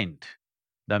the saint,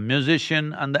 the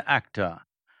musician and the actor,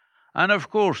 and of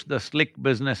course the slick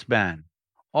businessman,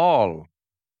 all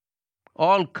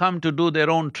come to do their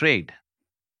own trade.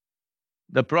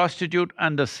 The prostitute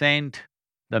and the saint,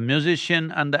 the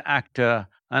musician and the actor,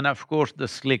 and of course the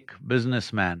slick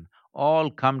businessman, all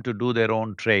come to do their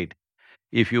own trade.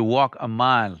 If you walk a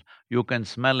mile, you can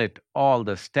smell it all,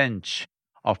 the stench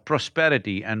of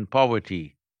prosperity and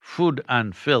poverty, food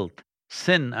and filth,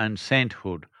 sin and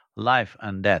sainthood, life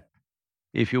and death.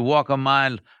 If you walk a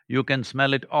mile, you can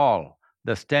smell it all,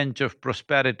 the stench of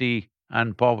prosperity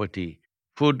and poverty,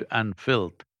 food and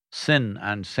filth, sin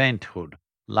and sainthood,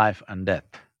 life and death.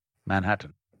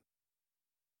 Manhattan.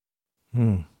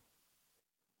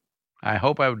 I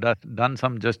hope I've done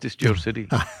some justice to your city.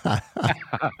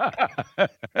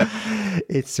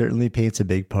 It certainly paints a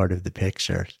big part of the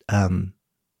picture.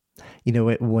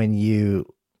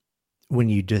 When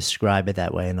you describe it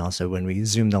that way, and also when we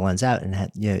zoom the lens out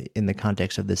and in the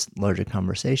context of this larger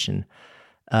conversation,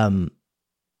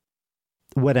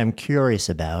 what I'm curious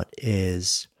about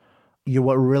is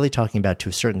what we're really talking about to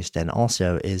a certain extent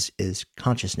also is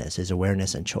consciousness, is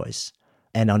awareness and choice,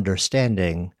 and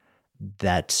understanding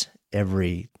that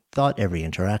every thought, every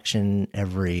interaction,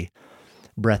 every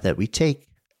breath that we take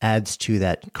adds to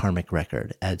that karmic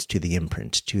record, adds to the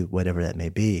imprint, to whatever that may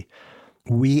be.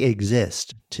 We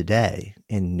exist today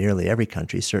in nearly every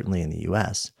country, certainly in the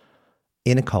US,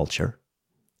 in a culture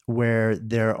where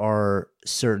there are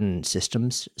certain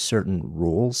systems, certain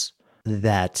rules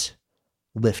that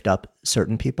lift up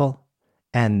certain people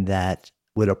and that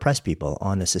would oppress people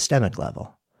on a systemic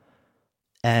level.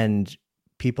 And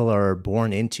people are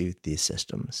born into these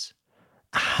systems.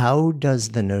 How does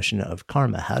the notion of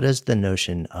karma, how does the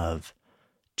notion of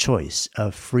choice,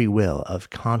 of free will, of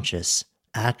conscious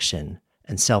action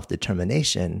and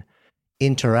self-determination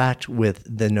interact with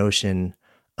the notion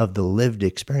of the lived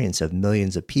experience of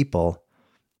millions of people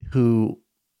who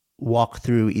walk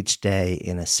through each day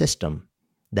in a system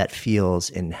that feels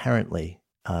inherently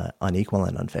unequal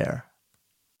and unfair.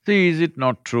 See, is it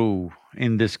not true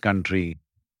in this country,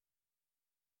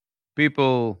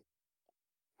 people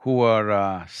who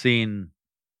are seen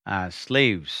as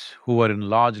slaves, who were in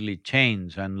largely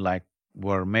chains and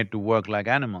were made to work like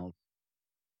animals,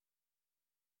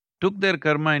 took their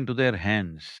karma into their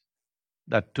hands,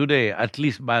 that today, at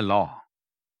least by law,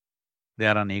 they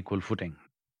are on equal footing,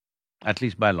 at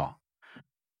least by law.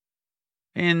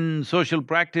 In social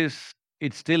practice,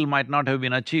 it still might not have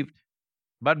been achieved,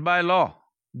 but by law,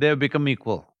 they have become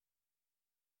equal.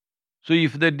 So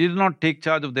if they did not take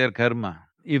charge of their karma,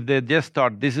 if they just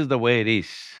thought this is the way it is,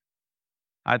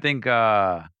 I think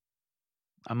Amanda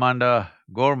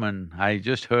Gorman, I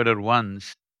just heard her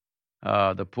once,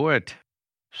 the poet.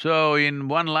 So in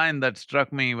one line that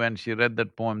struck me when she read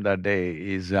that poem that day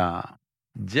is,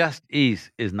 just is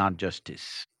not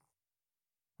justice.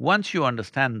 Once you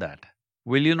understand that,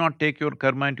 will you not take your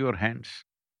karma into your hands?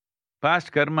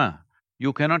 Past karma,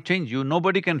 you cannot change,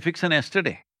 nobody can fix an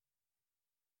yesterday.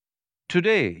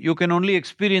 Today, you can only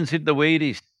experience it the way it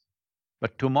is,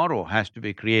 but tomorrow has to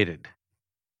be created.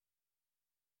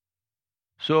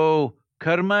 So,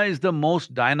 karma is the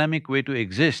most dynamic way to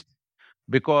exist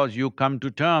because you come to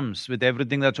terms with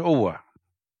everything that's over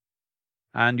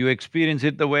and you experience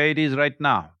it the way it is right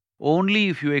now. Only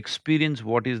if you experience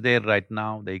what is there right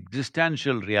now, the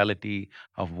existential reality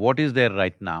of what is there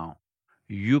right now,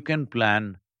 you can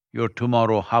plan your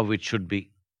tomorrow how it should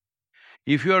be.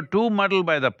 If you are too muddled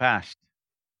by the past,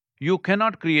 you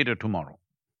cannot create a tomorrow.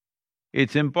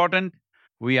 It's important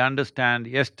we understand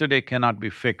yesterday cannot be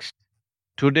fixed,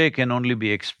 today can only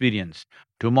be experienced,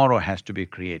 tomorrow has to be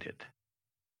created.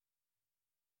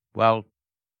 Well,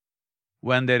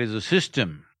 when there is a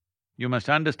system, you must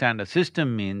understand a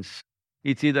system means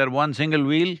it's either one single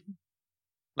wheel,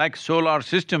 like solar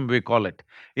system we call it.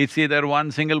 It's either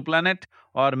one single planet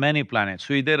or many planets.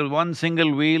 So either one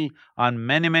single wheel on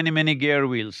many gear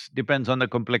wheels, depends on the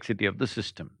complexity of the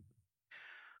system.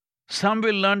 Some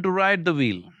will learn to ride the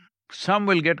wheel, some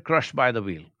will get crushed by the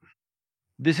wheel.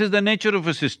 This is the nature of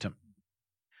a system.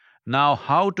 Now,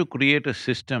 how to create a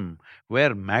system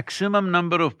where maximum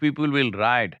number of people will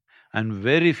ride and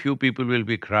very few people will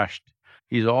be crushed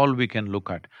is all we can look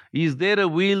at. Is there a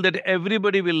wheel that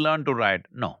everybody will learn to ride?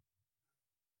 No.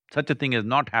 Such a thing has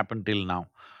not happened till now.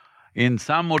 In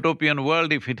some utopian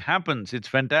world, if it happens, it's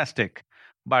fantastic,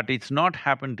 but it's not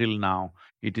happened till now.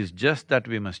 It is just that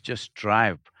we must just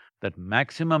strive that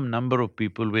maximum number of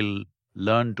people will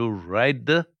learn to ride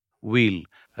the wheel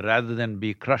rather than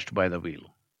be crushed by the wheel.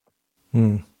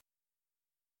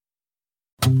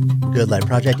 Good Life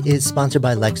Project is sponsored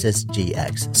by Lexus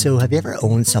GX. So have you ever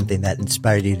owned something that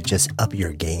inspired you to just up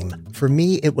your game? For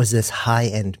me, it was this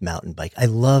high-end mountain bike. I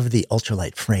love the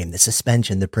ultralight frame, the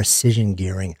suspension, the precision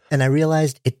gearing, and I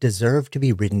realized it deserved to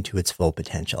be ridden to its full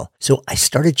potential. So I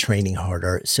started training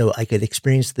harder so I could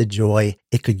experience the joy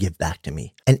it could give back to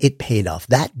me. And it paid off.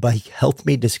 That bike helped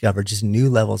me discover just new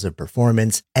levels of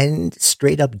performance and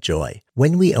straight up joy.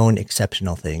 When we own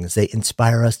exceptional things, they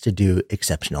inspire us to do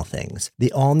exceptional things.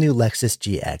 The all-new Lexus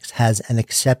GX has an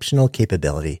exceptional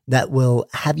capability that will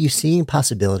have you seeing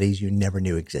possibilities you never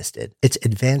knew existed. Its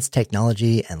advanced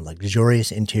technology and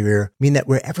luxurious interior mean that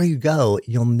wherever you go,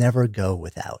 you'll never go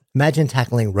without. Imagine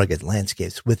tackling rugged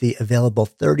landscapes with the available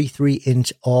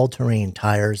 33-inch all-terrain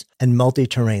tires and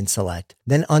multi-terrain select,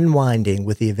 then unwinding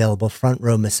with the available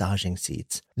front-row massaging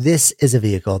seats. This is a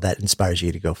vehicle that inspires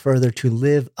you to go further, to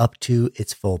live up to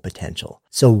its full potential.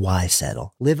 So why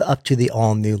settle? Live up to the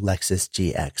all-new Lexus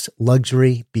GX,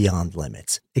 luxury beyond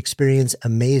limits. Experience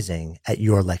amazing at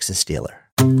your Lexus dealer.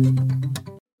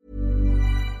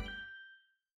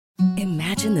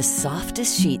 Imagine the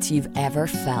softest sheets you've ever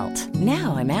felt.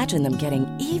 Now imagine them getting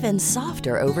even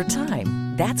softer over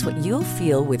time. That's what you'll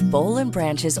feel with Boll &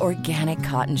 Branch's organic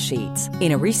cotton sheets.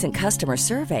 In a recent customer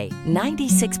survey,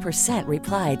 96%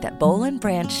 replied that Boll &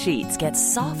 Branch sheets get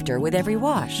softer with every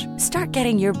wash. Start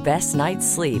getting your best night's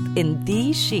sleep in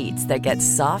these sheets that get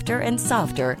softer and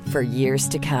softer for years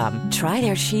to come. Try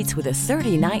their sheets with a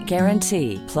 30-night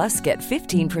guarantee. Plus, get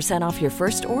 15% off your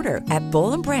first order at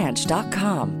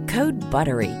bollandbranch.com. Code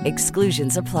BUTTERY.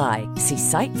 Exclusions apply. See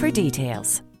site for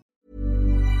details.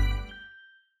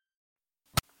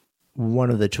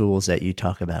 One of the tools that you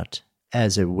talk about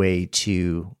as a way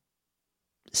to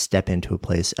step into a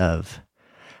place of,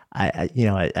 I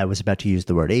was about to use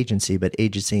the word agency, but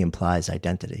agency implies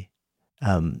identity.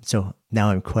 So now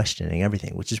I'm questioning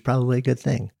everything, which is probably a good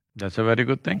thing. That's a very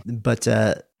good thing. But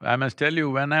I must tell you,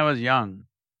 when I was young,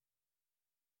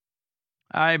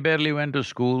 I barely went to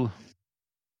school.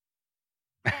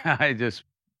 I just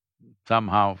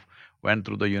somehow went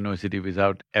through the university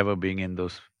without ever being in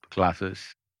those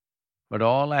classes. But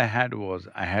all I had was,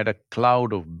 I had a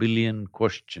cloud of billion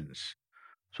questions.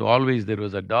 So always there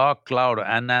was a dark cloud,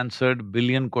 unanswered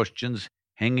billion questions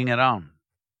hanging around.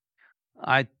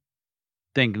 I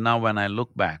think now when I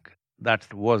look back,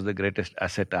 that was the greatest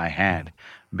asset I had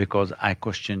because I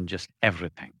questioned just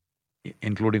everything,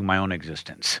 including my own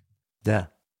existence. Yeah.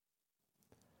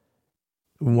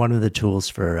 One of the tools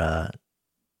for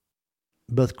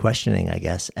both questioning, I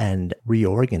guess, and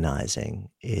reorganizing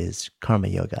is karma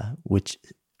yoga, which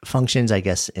functions, I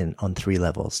guess, on three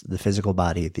levels: the physical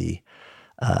body, the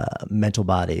mental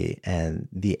body, and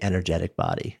the energetic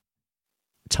body.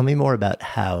 Tell me more about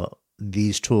how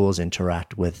these tools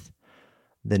interact with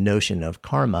the notion of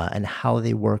karma and how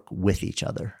they work with each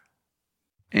other.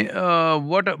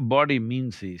 What a body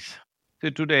means is,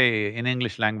 see today in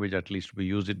English language at least we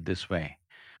use it this way,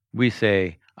 we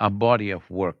say a body of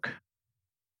work.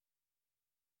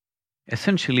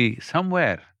 Essentially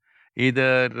somewhere,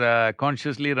 either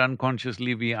consciously or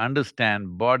unconsciously, we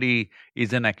understand body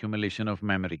is an accumulation of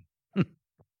memory.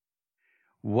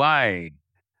 Why?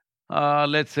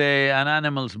 Let's say an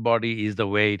animal's body is the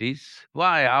way it is,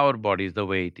 why our body is the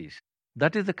way it is?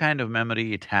 That is the kind of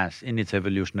memory it has in its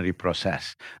evolutionary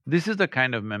process. This is the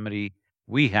kind of memory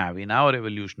we have in our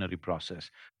evolutionary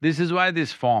process. This is why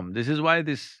this form, this is why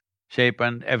this shape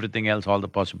and everything else, all the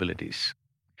possibilities.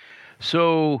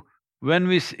 So, when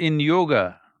in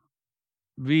yoga,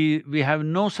 we have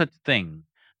no such thing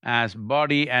as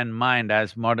body and mind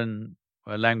as modern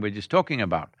language is talking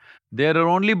about. There are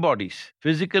only bodies: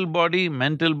 physical body,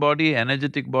 mental body,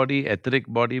 energetic body, etheric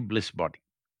body, bliss body.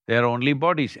 There are only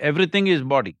bodies, everything is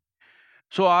body.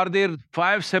 So are there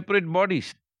 5 separate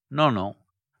bodies? No.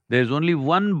 There's only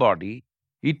one body.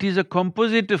 It is a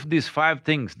composite of these 5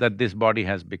 things that this body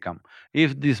has become.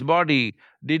 If this body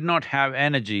did not have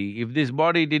energy, if this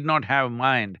body did not have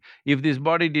mind, if this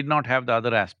body did not have the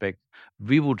other aspect,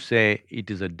 we would say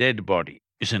it is a dead body,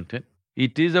 isn't it?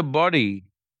 It is a body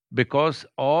because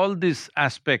all these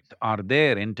aspects are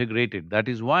there integrated. That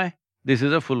is why this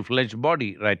is a full-fledged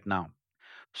body right now.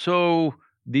 So,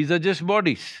 these are just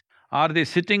bodies. Are they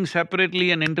sitting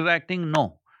separately and interacting?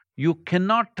 No. You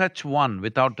cannot touch one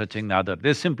without touching the other,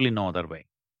 there's simply no other way.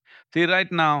 See, right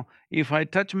now, if I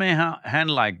touch my hand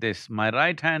like this, my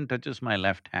right hand touches my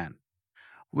left hand.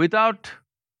 Without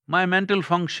my mental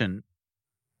function,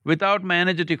 without my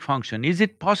energetic function, is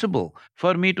it possible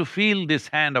for me to feel this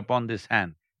hand upon this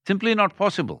hand? Simply not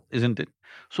possible, isn't it?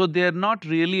 So they're not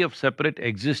really of separate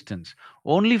existence,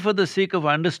 only for the sake of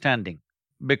understanding,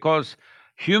 because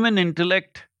human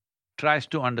intellect tries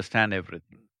to understand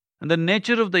everything. And the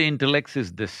nature of the intellects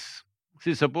is this.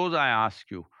 See, suppose I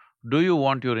ask you, do you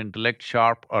want your intellect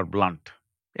sharp or blunt?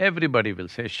 Everybody will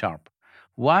say sharp.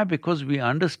 Why? Because we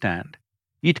understand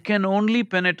it can only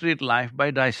penetrate life by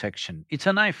dissection. It's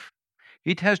a knife.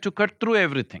 It has to cut through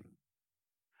everything.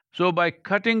 So by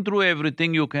cutting through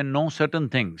everything, you can know certain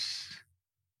things.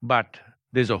 But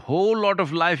there's a whole lot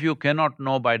of life you cannot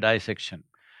know by dissection.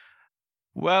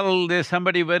 Well, there's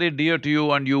somebody very dear to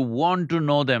you and you want to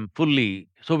know them fully,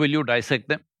 so will you dissect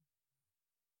them?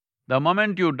 The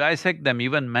moment you dissect them,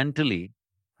 even mentally,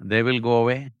 they will go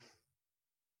away.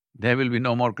 They will be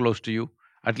no more close to you,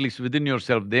 at least within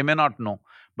yourself. They may not know,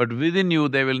 but within you,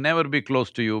 they will never be close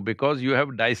to you because you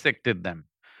have dissected them.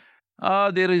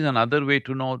 There is another way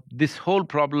to know. This whole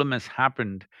problem has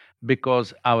happened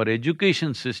because our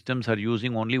education systems are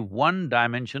using only one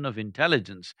dimension of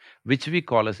intelligence, which we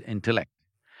call as intellect.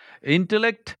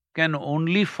 Intellect can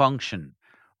only function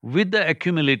with the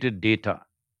accumulated data.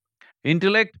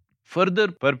 Intellect further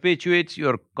perpetuates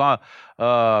your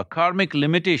karmic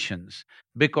limitations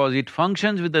because it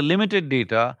functions with the limited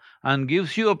data and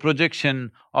gives you a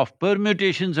projection of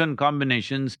permutations and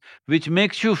combinations which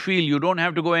makes you feel you don't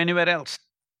have to go anywhere else.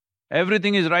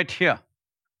 Everything is right here.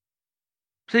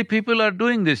 See, people are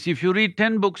doing this. If you read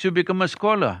 10 books, you become a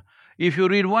scholar. If you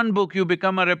read one book, you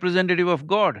become a representative of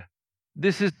God.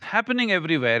 This is happening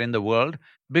everywhere in the world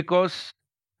because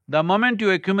the moment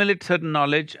you accumulate certain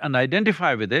knowledge and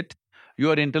identify with it,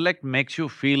 your intellect makes you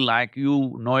feel like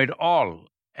you know it all.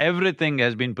 Everything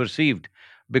has been perceived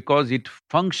because it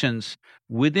functions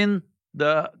within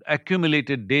the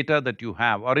accumulated data that you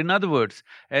have. Or in other words,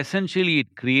 essentially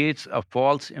it creates a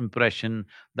false impression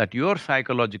that your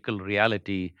psychological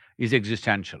reality is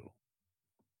existential.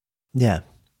 Yeah.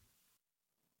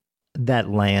 That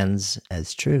lands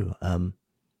as true. I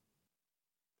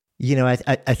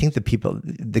think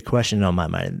the question on my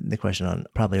mind, the question on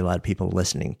probably a lot of people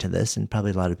listening to this and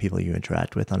probably a lot of people you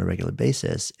interact with on a regular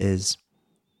basis is,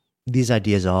 these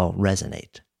ideas all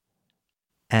resonate.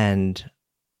 And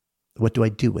what do I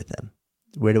do with them?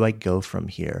 Where do I go from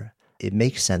here? It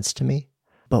makes sense to me,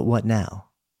 but what now?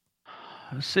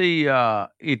 See,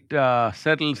 it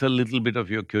settles a little bit of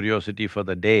your curiosity for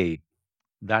the day.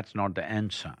 That's not the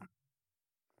answer.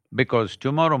 Because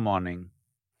tomorrow morning,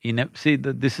 this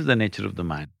is the nature of the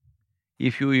mind.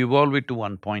 If you evolve it to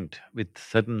one point with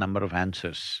certain number of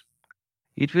answers,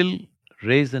 it will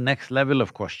raise the next level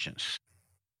of questions.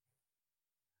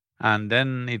 And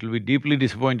then it will be deeply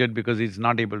disappointed because it's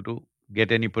not able to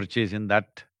get any purchase in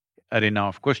that arena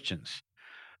of questions.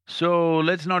 So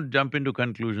let's not jump into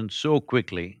conclusions so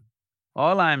quickly.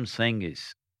 All I'm saying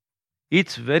is,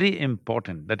 it's very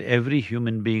important that every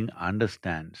human being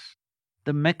understands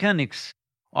the mechanics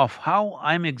of how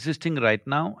I'm existing right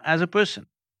now as a person.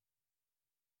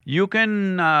 You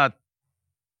can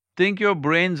think your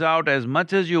brains out as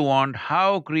much as you want,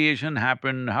 how creation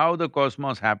happened, how the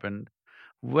cosmos happened.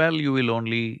 Well, you will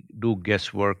only do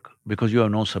guesswork because you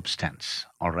have no substance,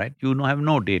 all right? You have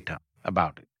no data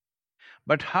about it.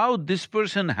 But how this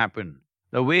person happened,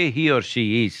 the way he or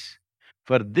she is,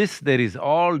 for this there is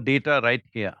all data right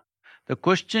here. The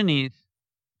question is,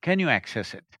 can you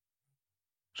access it?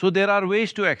 So there are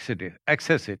ways to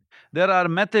access it. There are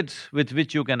methods with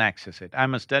which you can access it. I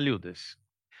must tell you this.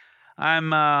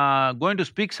 I'm going to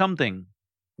speak something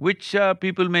which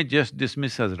people may just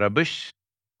dismiss as rubbish,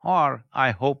 or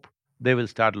I hope they will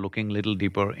start looking little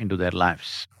deeper into their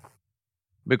lives.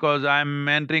 Because I'm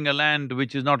entering a land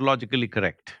which is not logically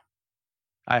correct.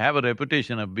 I have a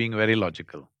reputation of being very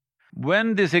logical.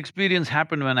 When this experience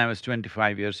happened when I was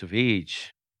 25 years of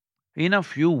age, in a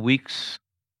few weeks,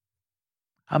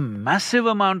 a massive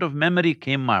amount of memory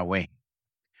came my way.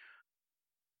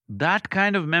 That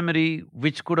kind of memory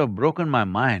which could have broken my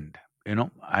mind,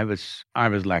 I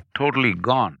was like totally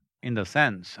gone in the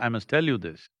sense, I must tell you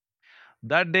this.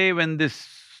 That day when this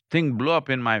thing blew up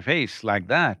in my face like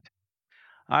that,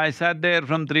 I sat there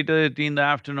from 3:30 in the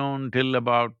afternoon till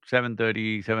about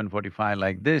 7:30, 7:45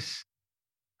 like this,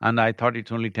 and I thought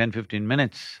it's only 10-15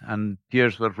 minutes, and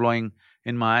tears were flowing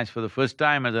in my eyes for the first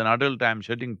time. As an adult, I'm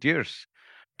shedding tears.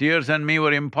 Tears and me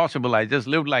were impossible, I just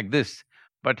lived like this.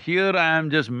 But here I am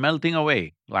just melting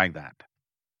away like that.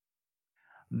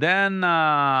 Then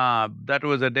that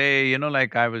was a day,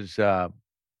 like I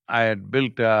had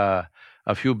built a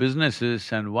few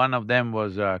businesses, and one of them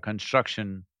was a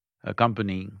construction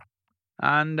company.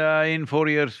 And in 4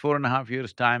 years, 4.5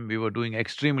 years' time, we were doing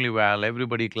extremely well,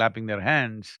 everybody clapping their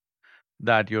hands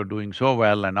that you're doing so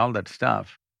well and all that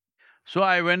stuff. So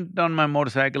I went on my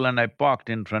motorcycle and I parked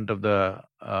in front of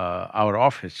our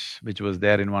office, which was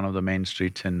there in one of the main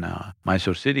streets in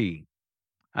Mysore city.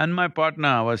 And my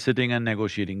partner was sitting and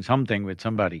negotiating something with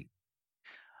somebody.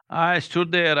 I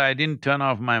stood there, I didn't turn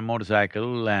off my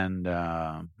motorcycle, and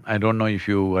I don't know if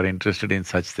you are interested in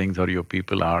such things or your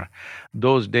people are.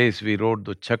 Those days we rode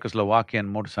the Czechoslovakian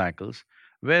motorcycles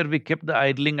where we kept the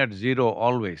idling at zero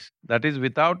always. That is,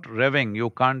 without revving,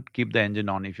 you can't keep the engine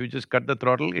on. If you just cut the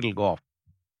throttle, it'll go off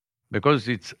because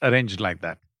it's arranged like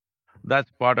that.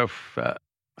 That's part of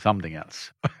something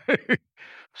else.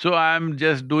 So I'm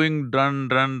just doing run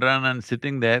and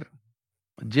sitting there,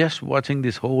 just watching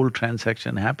this whole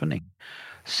transaction happening.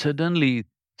 Suddenly,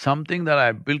 something that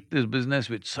I built this business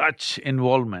with such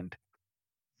involvement,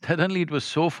 suddenly it was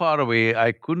so far away,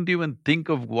 I couldn't even think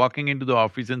of walking into the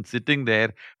office and sitting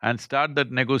there and start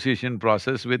that negotiation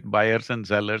process with buyers and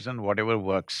sellers and whatever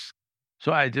works.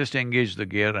 So I just engaged the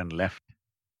gear and left.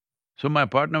 So my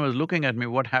partner was looking at me,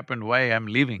 what happened, why I'm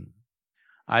leaving?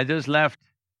 I just left.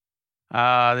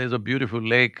 There's a beautiful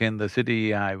lake in the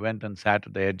city, I went and sat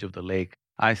at the edge of the lake.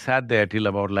 I sat there till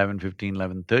about 11:15,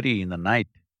 11:30 in the night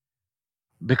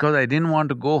because I didn't want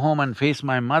to go home and face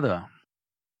my mother.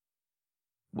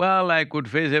 Well, I could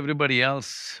face everybody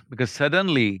else because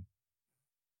suddenly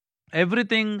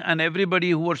everything and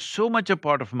everybody who were so much a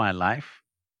part of my life,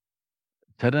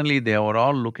 suddenly they were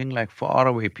all looking like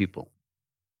faraway people.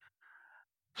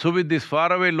 So with this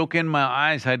faraway look in my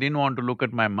eyes, I didn't want to look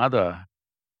at my mother.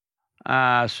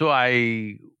 So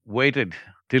I waited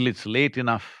till it's late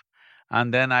enough,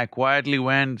 and then I quietly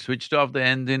went, switched off the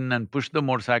engine and pushed the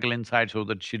motorcycle inside so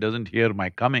that she doesn't hear my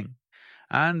coming.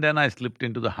 And then I slipped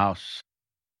into the house.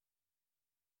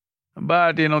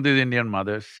 But these Indian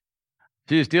mothers,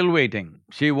 she's still waiting.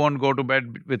 She won't go to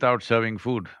bed without serving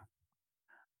food.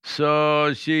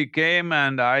 So she came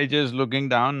and I just looking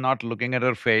down, not looking at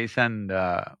her face, and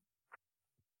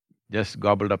just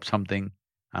gobbled up something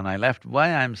and I left.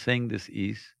 Why I'm saying this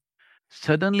is,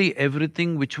 suddenly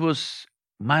everything which was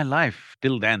my life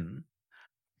till then,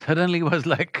 suddenly was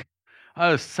like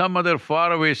some other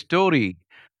faraway story.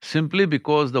 simply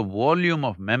because the volume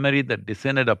of memory that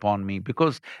descended upon me,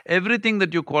 because everything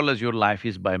that you call as your life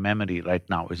is by memory right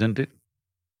now, isn't it?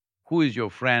 Who is your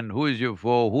friend, who is your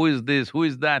foe, who is this, who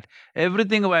is that,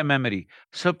 everything by memory.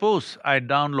 Suppose I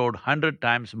download 100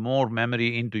 times more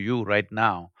memory into you right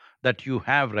now that you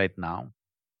have right now,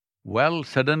 well,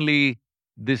 suddenly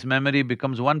this memory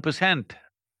becomes 1%.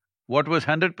 What was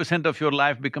 100% of your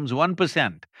life becomes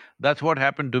 1%. That's what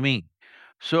happened to me.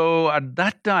 So at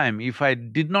that time, if I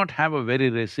did not have a very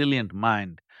resilient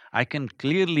mind, I can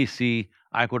clearly see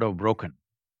I could have broken.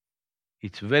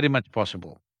 It's very much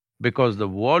possible, because the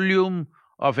volume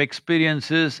of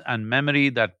experiences and memory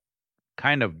that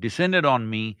kind of descended on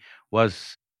me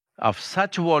was of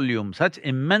such volume, such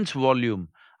immense volume,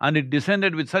 and it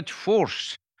descended with such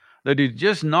force that it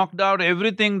just knocked out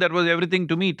everything that was everything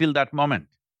to me till that moment.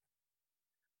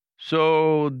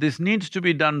 So, this needs to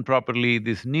be done properly,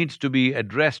 this needs to be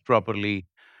addressed properly.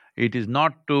 It is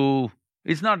not to…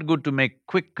 it's not good to make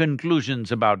quick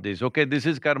conclusions about this, okay, this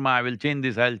is karma, I will change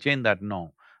this, I'll change that.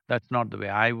 No, that's not the way.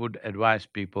 I would advise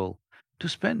people to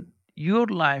spend… your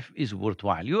life is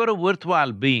worthwhile, you are a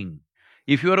worthwhile being.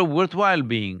 If you are a worthwhile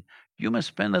being, you must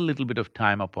spend a little bit of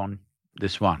time upon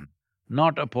this one,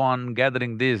 not upon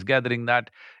gathering this, gathering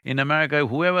that. In America,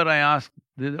 whoever I ask,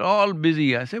 they're all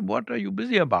busy. I say, what are you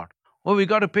busy about? Oh, we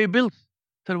gotta pay bills.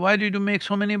 I said, why did you make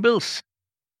so many bills?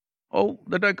 Oh,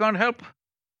 that I can't help.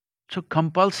 So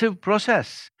compulsive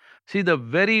process. See, the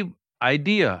very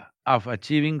idea of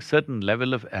achieving certain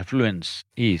level of affluence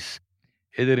is,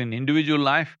 either in individual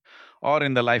life or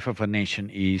in the life of a nation,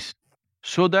 is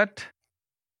so that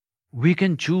we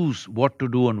can choose what to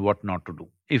do and what not to do.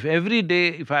 If every day,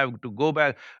 if I have to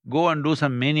go and do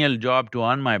some menial job to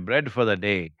earn my bread for the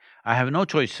day, I have no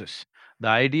choices. The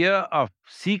idea of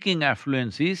seeking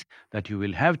affluence is that you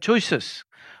will have choices.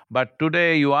 But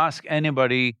today you ask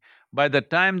anybody, by the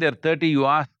time they're 30, you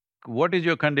ask, what is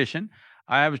your condition?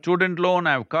 I have student loan,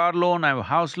 I have car loan, I have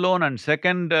house loan, and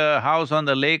second house on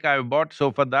the lake I have bought,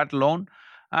 so for that loan.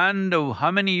 And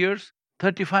how many years?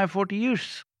 35, 40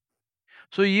 years.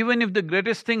 So even if the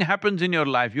greatest thing happens in your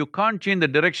life, you can't change the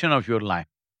direction of your life.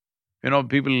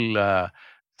 People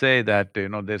say that,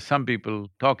 there's some people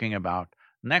talking about,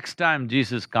 next time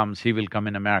Jesus comes, he will come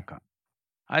in America.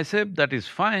 I said, that is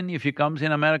fine, if he comes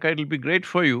in America, it'll be great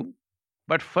for you.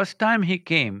 But first time he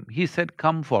came, he said,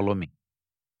 come follow me.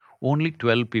 Only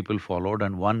 12 people followed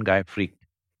and one guy freaked,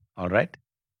 all right?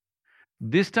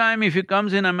 This time if he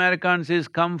comes in America and says,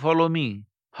 come follow me,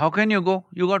 how can you go?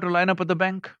 You got to line up at the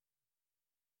bank.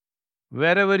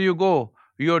 Wherever you go,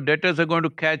 your debtors are going to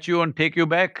catch you and take you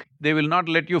back. They will not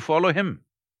let you follow him.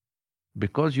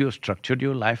 Because you have structured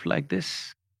your life like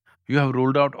this, you have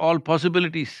ruled out all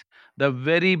possibilities. The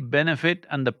very benefit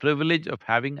and the privilege of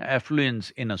having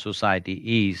affluence in a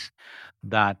society is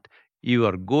that you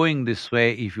are going this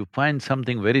way. If you find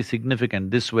something very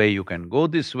significant this way, you can go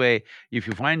this way. If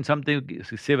you find something,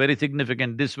 say, very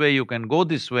significant this way, you can go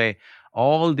this way.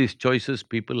 All these choices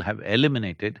people have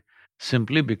eliminated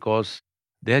simply because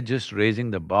they're just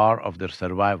raising the bar of their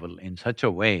survival in such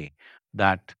a way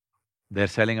that they're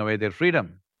selling away their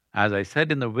freedom. As I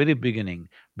said in the very beginning,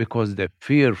 because they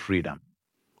fear freedom.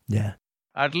 Yeah.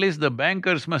 At least the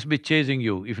bankers must be chasing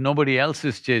you. If nobody else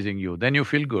is chasing you, then you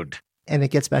feel good. And it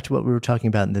gets back to what we were talking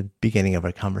about in the beginning of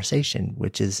our conversation,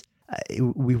 which is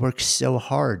we work so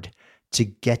hard to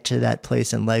get to that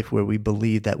place in life where we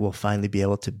believe that we'll finally be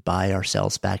able to buy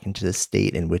ourselves back into the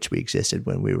state in which we existed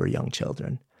when we were young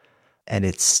children. And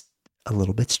it's a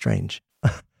little bit strange.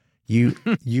 You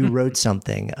wrote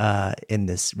something in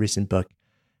this recent book.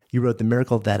 You wrote, the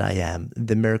miracle that I am,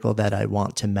 the miracle that I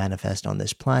want to manifest on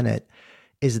this planet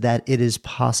is that it is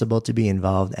possible to be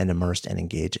involved and immersed and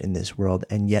engaged in this world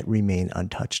and yet remain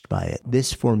untouched by it.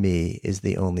 This, for me, is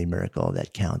the only miracle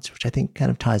that counts, which I think kind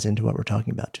of ties into what we're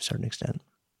talking about to a certain extent.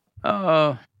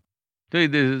 See,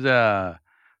 this is a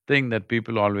thing that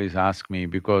people always ask me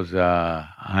because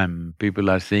people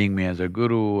are seeing me as a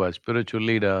guru, a spiritual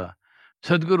leader.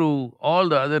 Sadhguru, all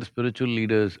the other spiritual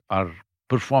leaders are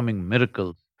performing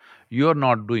miracles. You're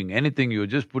not doing anything, you're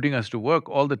just putting us to work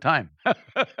all the time.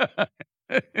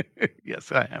 Yes,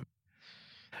 I am.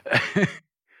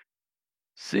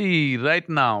 See, right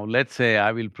now, let's say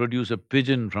I will produce a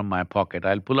pigeon from my pocket,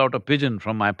 I'll pull out a pigeon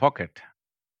from my pocket.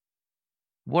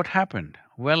 What happened?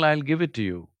 Well, I'll give it to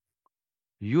you.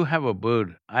 You have a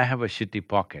bird, I have a shitty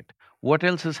pocket. What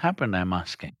else has happened, I'm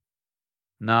asking?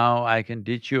 Now I can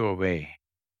teach you a way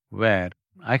where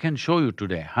I can show you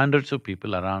today hundreds of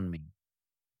people around me.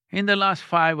 In the last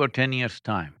 5 or 10 years'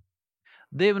 time,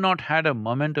 they've not had a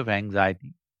moment of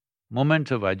anxiety,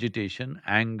 moments of agitation,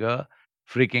 anger,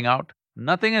 freaking out.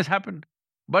 Nothing has happened.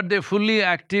 but they're fully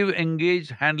active,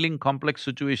 engaged, handling complex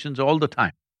situations all the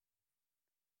time.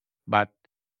 But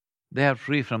they are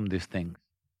free from these things.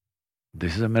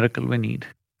 This is a miracle we need,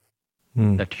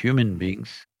 that human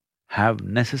beings have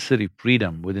necessary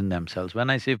freedom within themselves. When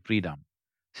I say freedom,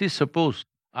 see, suppose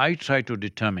I try to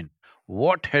determine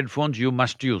what headphones you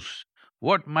must use,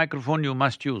 what microphone you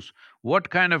must use, what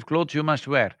kind of clothes you must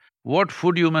wear, what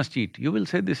food you must eat, you will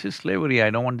say, this is slavery, I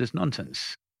don't want this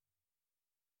nonsense.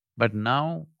 But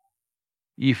now,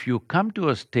 if you come to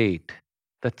a state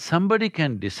that somebody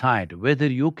can decide whether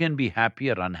you can be happy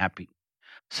or unhappy,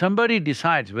 somebody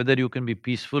decides whether you can be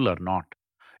peaceful or not,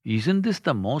 isn't this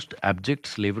the most abject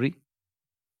slavery?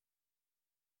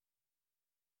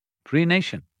 Free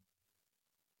nation.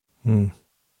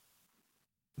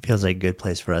 Feels like a good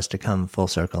place for us to come full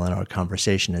circle in our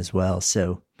conversation as well.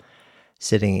 So,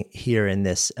 sitting here in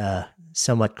this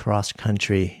somewhat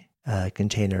cross-country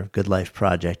container of Good Life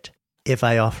Project, if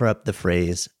I offer up the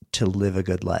phrase, to live a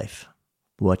good life,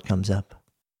 what comes up?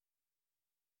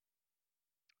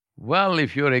 Well,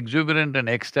 if you're exuberant and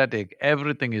ecstatic,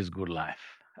 everything is good life.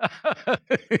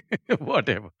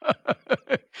 Whatever.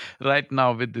 Right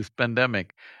now with this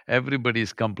pandemic,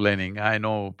 everybody's complaining. I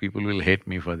know people will hate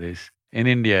me for this. In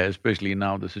India especially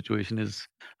now, the situation is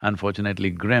unfortunately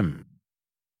grim.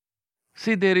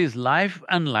 See, there is life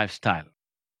and lifestyle.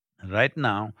 Right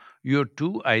now, you're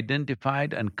too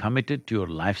identified and committed to your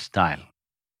lifestyle,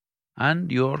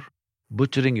 and you're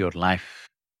butchering your life.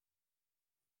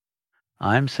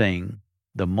 I'm saying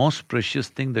the most precious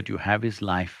thing that you have is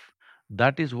life.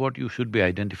 That is what you should be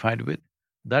identified with.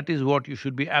 That is what you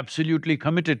should be absolutely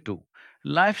committed to.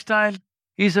 Lifestyle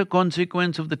is a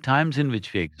consequence of the times in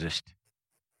which we exist.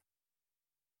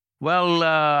 Well,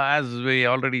 as we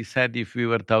already said, if we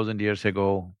were 1,000 years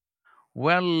ago,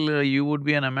 well, you would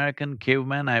be an American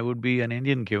caveman, I would be an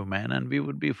Indian caveman, and we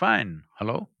would be fine.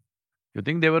 Hello? You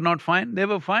think they were not fine? They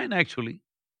were fine actually.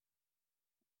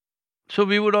 So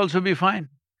we would also be fine.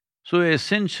 So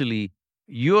essentially,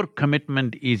 your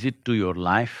commitment, is it to your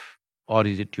life or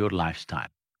is it your lifestyle?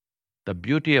 The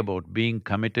beauty about being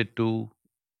committed to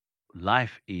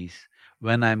life is,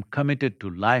 when I'm committed to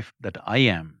life that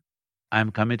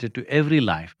I'm committed to every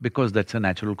life because that's a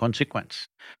natural consequence.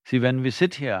 See, when we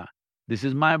sit here, this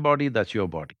is my body, that's your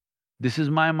body. This is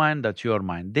my mind, that's your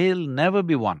mind. They'll never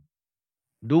be one.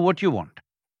 Do what you want.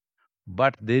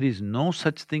 But there is no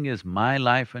such thing as my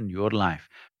life and your life.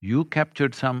 You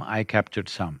captured some, I captured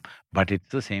some, but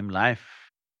it's the same life.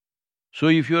 So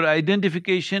if your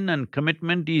identification and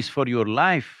commitment is for your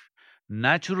life,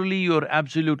 naturally you're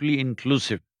absolutely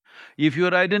inclusive. If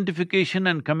your identification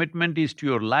and commitment is to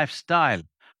your lifestyle,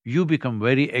 you become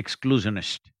very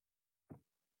exclusionist.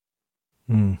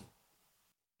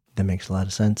 That makes a lot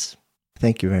of sense.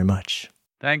 Thank you very much.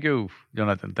 Thank you,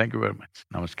 Jonathan. Thank you very much.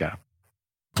 Namaskar.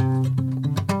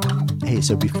 Hey,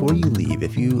 so before you leave,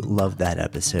 if you loved that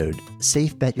episode,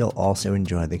 safe bet you'll also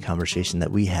enjoy the conversation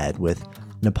that we had with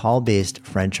Nepal-based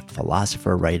French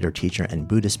philosopher, writer, teacher, and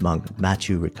Buddhist monk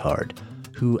Matthieu Ricard,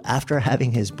 who, after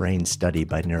having his brain studied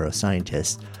by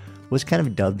neuroscientists, was kind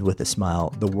of dubbed with a smile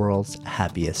the world's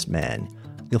happiest man.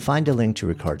 You'll find a link to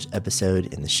Ricard's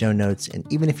episode in the show notes,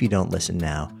 and even if you don't listen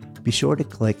now, be sure to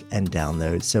click and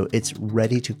download so it's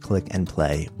ready to click and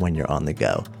play when you're on the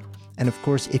go. And of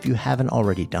course, if you haven't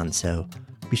already done so,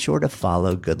 be sure to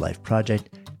follow Good Life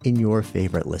Project in your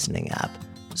favorite listening app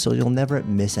so you'll never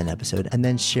miss an episode, and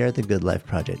then share the Good Life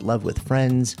Project love with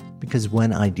friends, because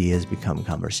when ideas become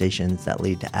conversations that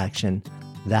lead to action,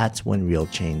 that's when real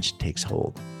change takes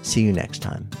hold. See you next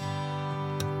time.